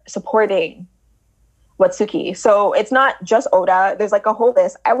are supporting Watsuki. So it's not just Oda. There's like a whole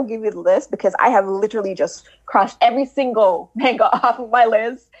list. I will give you the list because I have literally just crossed every single manga off of my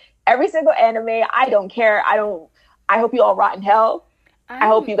list. Every single anime. I don't care. I hope you all rot in hell. I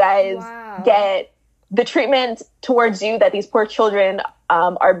hope you guys get the treatment towards you that these poor children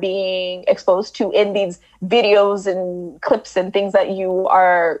are being exposed to in these videos and clips and things that you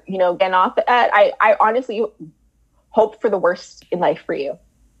are, you know, getting off at. I honestly hope for the worst in life for you.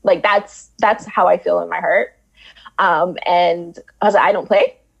 Like that's how I feel in my heart. And I don't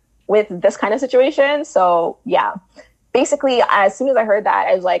play with this kind of situation. So yeah, basically as soon as I heard that,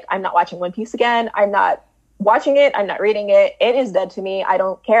 I was like, I'm not watching One Piece again. I'm not watching it. I'm not reading it. It is dead to me. I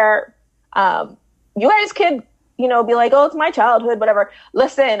don't care. You guys could, you know, be like, oh, it's my childhood, whatever.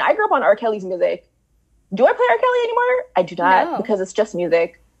 Listen, I grew up on R. Kelly's music. Do I play R. Kelly anymore? I do not, because it's just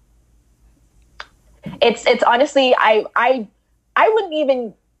music. It's honestly, I wouldn't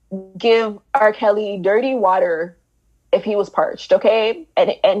even give R. Kelly dirty water if he was parched, okay?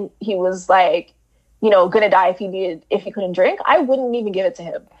 And he was like, you know, gonna die if he couldn't drink. I wouldn't even give it to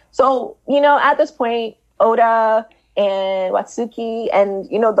him. So, you know, at this point, Oda and Watsuki and,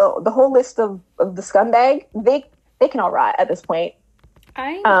 you know, the whole list of the scumbag, they can all rot at this point.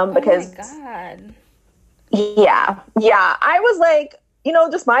 Because oh my God. Yeah. I was like, you know,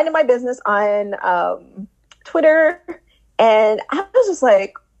 just minding my business on Twitter, and I was just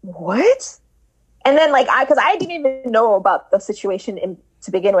like, what? And then like because I didn't even know about the situation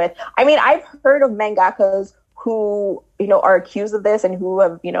to begin with. I mean, I've heard of mangakas who, you know, are accused of this and who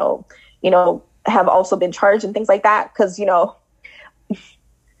have, you know, have also been charged and things like that. Because, you know,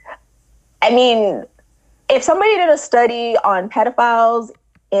 I mean, if somebody did a study on pedophiles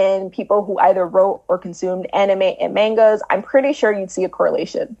and people who either wrote or consumed anime and mangas, I'm pretty sure you'd see a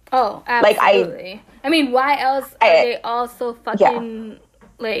correlation. Oh, absolutely. Like, I mean, why else are they all so fucking,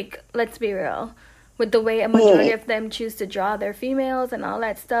 like, let's be real, with the way a majority of them choose to draw their females and all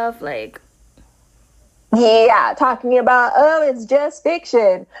that stuff, like... Yeah, talking about, oh, it's just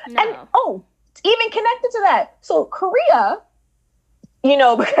fiction. No. And, even connected to that. So Korea, you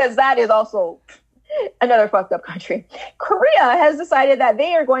know, because that is also another fucked up country. Korea has decided that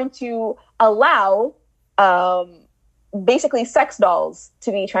they are going to allow basically sex dolls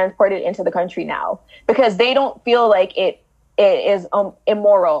to be transported into the country now because they don't feel like it is an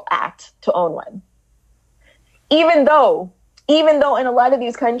immoral act to own one. Even though in a lot of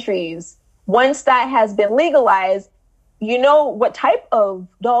these countries, once that has been legalized, you know what type of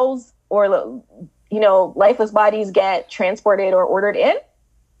dolls or, you know, lifeless bodies get transported or ordered in?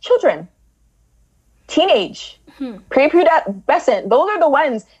 Children. Teenage. Prepubescent. Those are the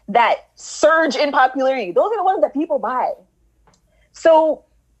ones that surge in popularity. Those are the ones that people buy. So,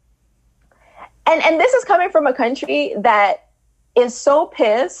 and this is coming from a country that is so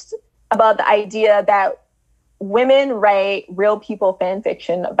pissed about the idea that women write real people fan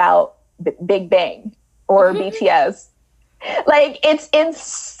fiction about Big Bang or BTS. Like, it's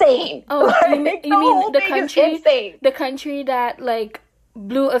insane. Oh, Like, you the whole mean the thing is country? insane. The country that like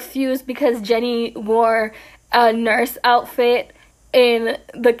blew a fuse because Jenny wore a nurse outfit in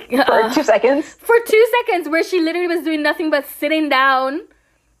the For 2 seconds. for 2 seconds, where she literally was doing nothing but sitting down,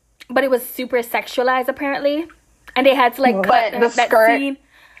 but it was super sexualized apparently, and they had to like cut But the that skirt- scene.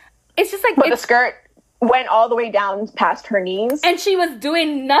 It's just like But the it's, skirt went all the way down past her knees. and she was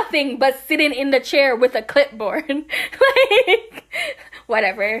doing nothing but sitting in the chair with a clipboard. Like,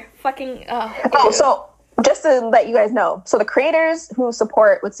 whatever. Fucking. Oh, Ew. so just to let you guys know, so the creators who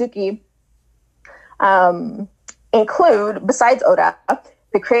support Witsuki include, besides Oda,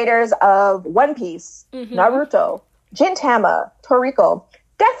 the creators of One Piece, Naruto, Gintama, Toriko,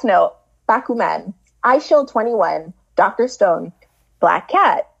 Death Note, Bakuman, iShield 21, Dr. Stone, Black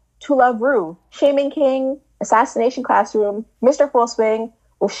Cat, To Love Ru, Shaman King, Assassination Classroom, Mr. Full Swing,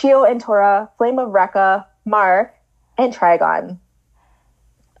 Ushio and Tora, Flame of Rekka, Mar, and Trigon.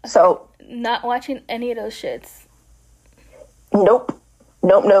 So, Not watching any of those shits. nope.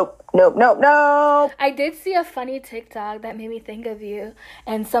 I did see a funny TikTok that made me think of you,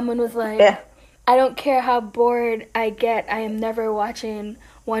 and someone was like, Yeah. I don't care how bored I get, I am never watching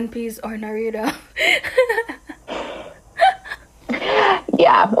One Piece or Naruto.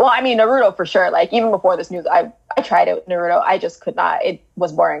 Yeah. Well, I mean, Naruto for sure. Like, even before this news, I tried it with Naruto. I just could not. It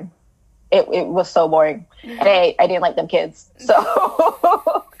was boring. It was so boring. And I didn't like them kids. So,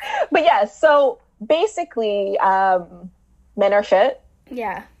 but yeah, so basically, men are shit.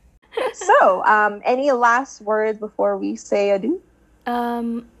 Yeah. So, any last words before we say adieu?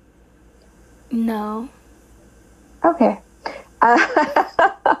 No. Okay.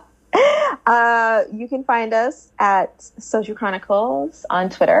 You can find us at Soju Chronicles on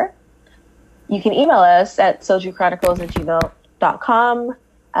Twitter. You can email us at sojuchronicles@gmail.com.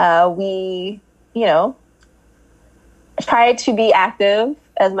 We, try to be active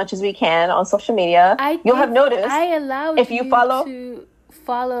as much as we can on social media. You'll have noticed. I allowed if you follow. to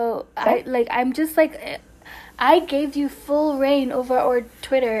follow. Okay. I'm just like, I gave you full reign over our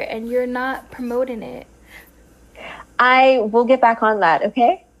Twitter, and you're not promoting it. I will get back on that,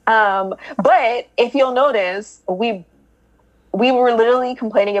 okay? But if you'll notice, we were literally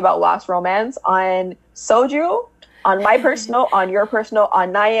complaining about Lost Romance on Soju, on my personal, on your personal,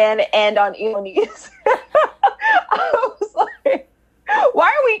 on Nyan, and on Ioni's. I was like, why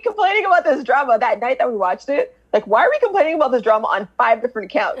are we complaining about this drama that night that we watched it? Like, why are we complaining about this drama on 5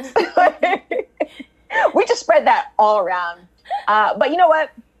 different accounts? We just spread that all around. But you know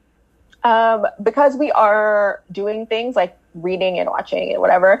what? Because we are doing things like reading and watching and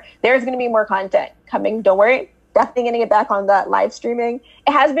whatever, there's going to be more content coming. Don't worry. Definitely going to get back on that live streaming.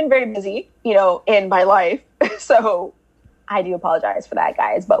 It has been very busy, in my life. So I do apologize for that,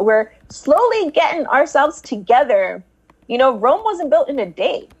 guys. But we're slowly getting ourselves together. Rome wasn't built in a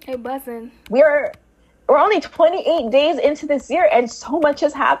day. It wasn't. We're only 28 days into this year, and so much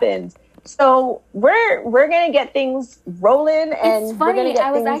has happened. So we're gonna get things rolling, and we're gonna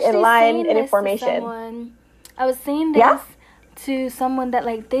get things in line and information. I was saying this to someone that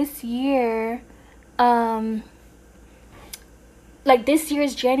like this year, like this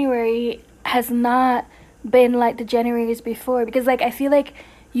year's January has not been like the Januaries before, because like I feel like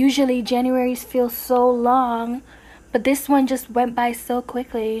usually Januaries feel so long, but this one just went by so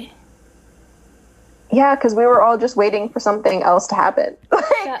quickly. Yeah, because we were all just waiting for something else to happen.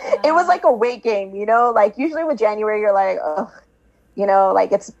 It was like a wait game, Like usually with January, you're like, ugh,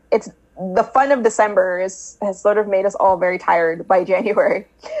 like it's the fun of December has sort of made us all very tired by January.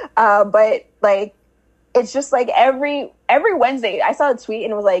 But like, it's just like every Wednesday, I saw a tweet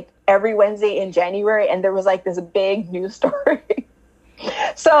and it was like every Wednesday in January, and there was like this big news story.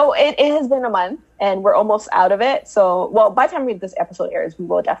 So it has been a month, and we're almost out of it. So, well, by the time this episode airs, we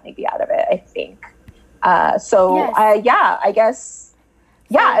will definitely be out of it, I think. Yes. I guess,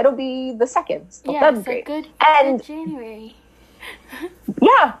 it'll be the 2nd. So that'd be great. Good January.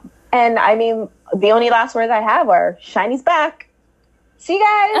 Yeah. And I mean, the only last words I have are Shiny's back. See you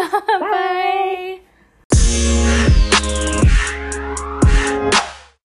guys. Bye.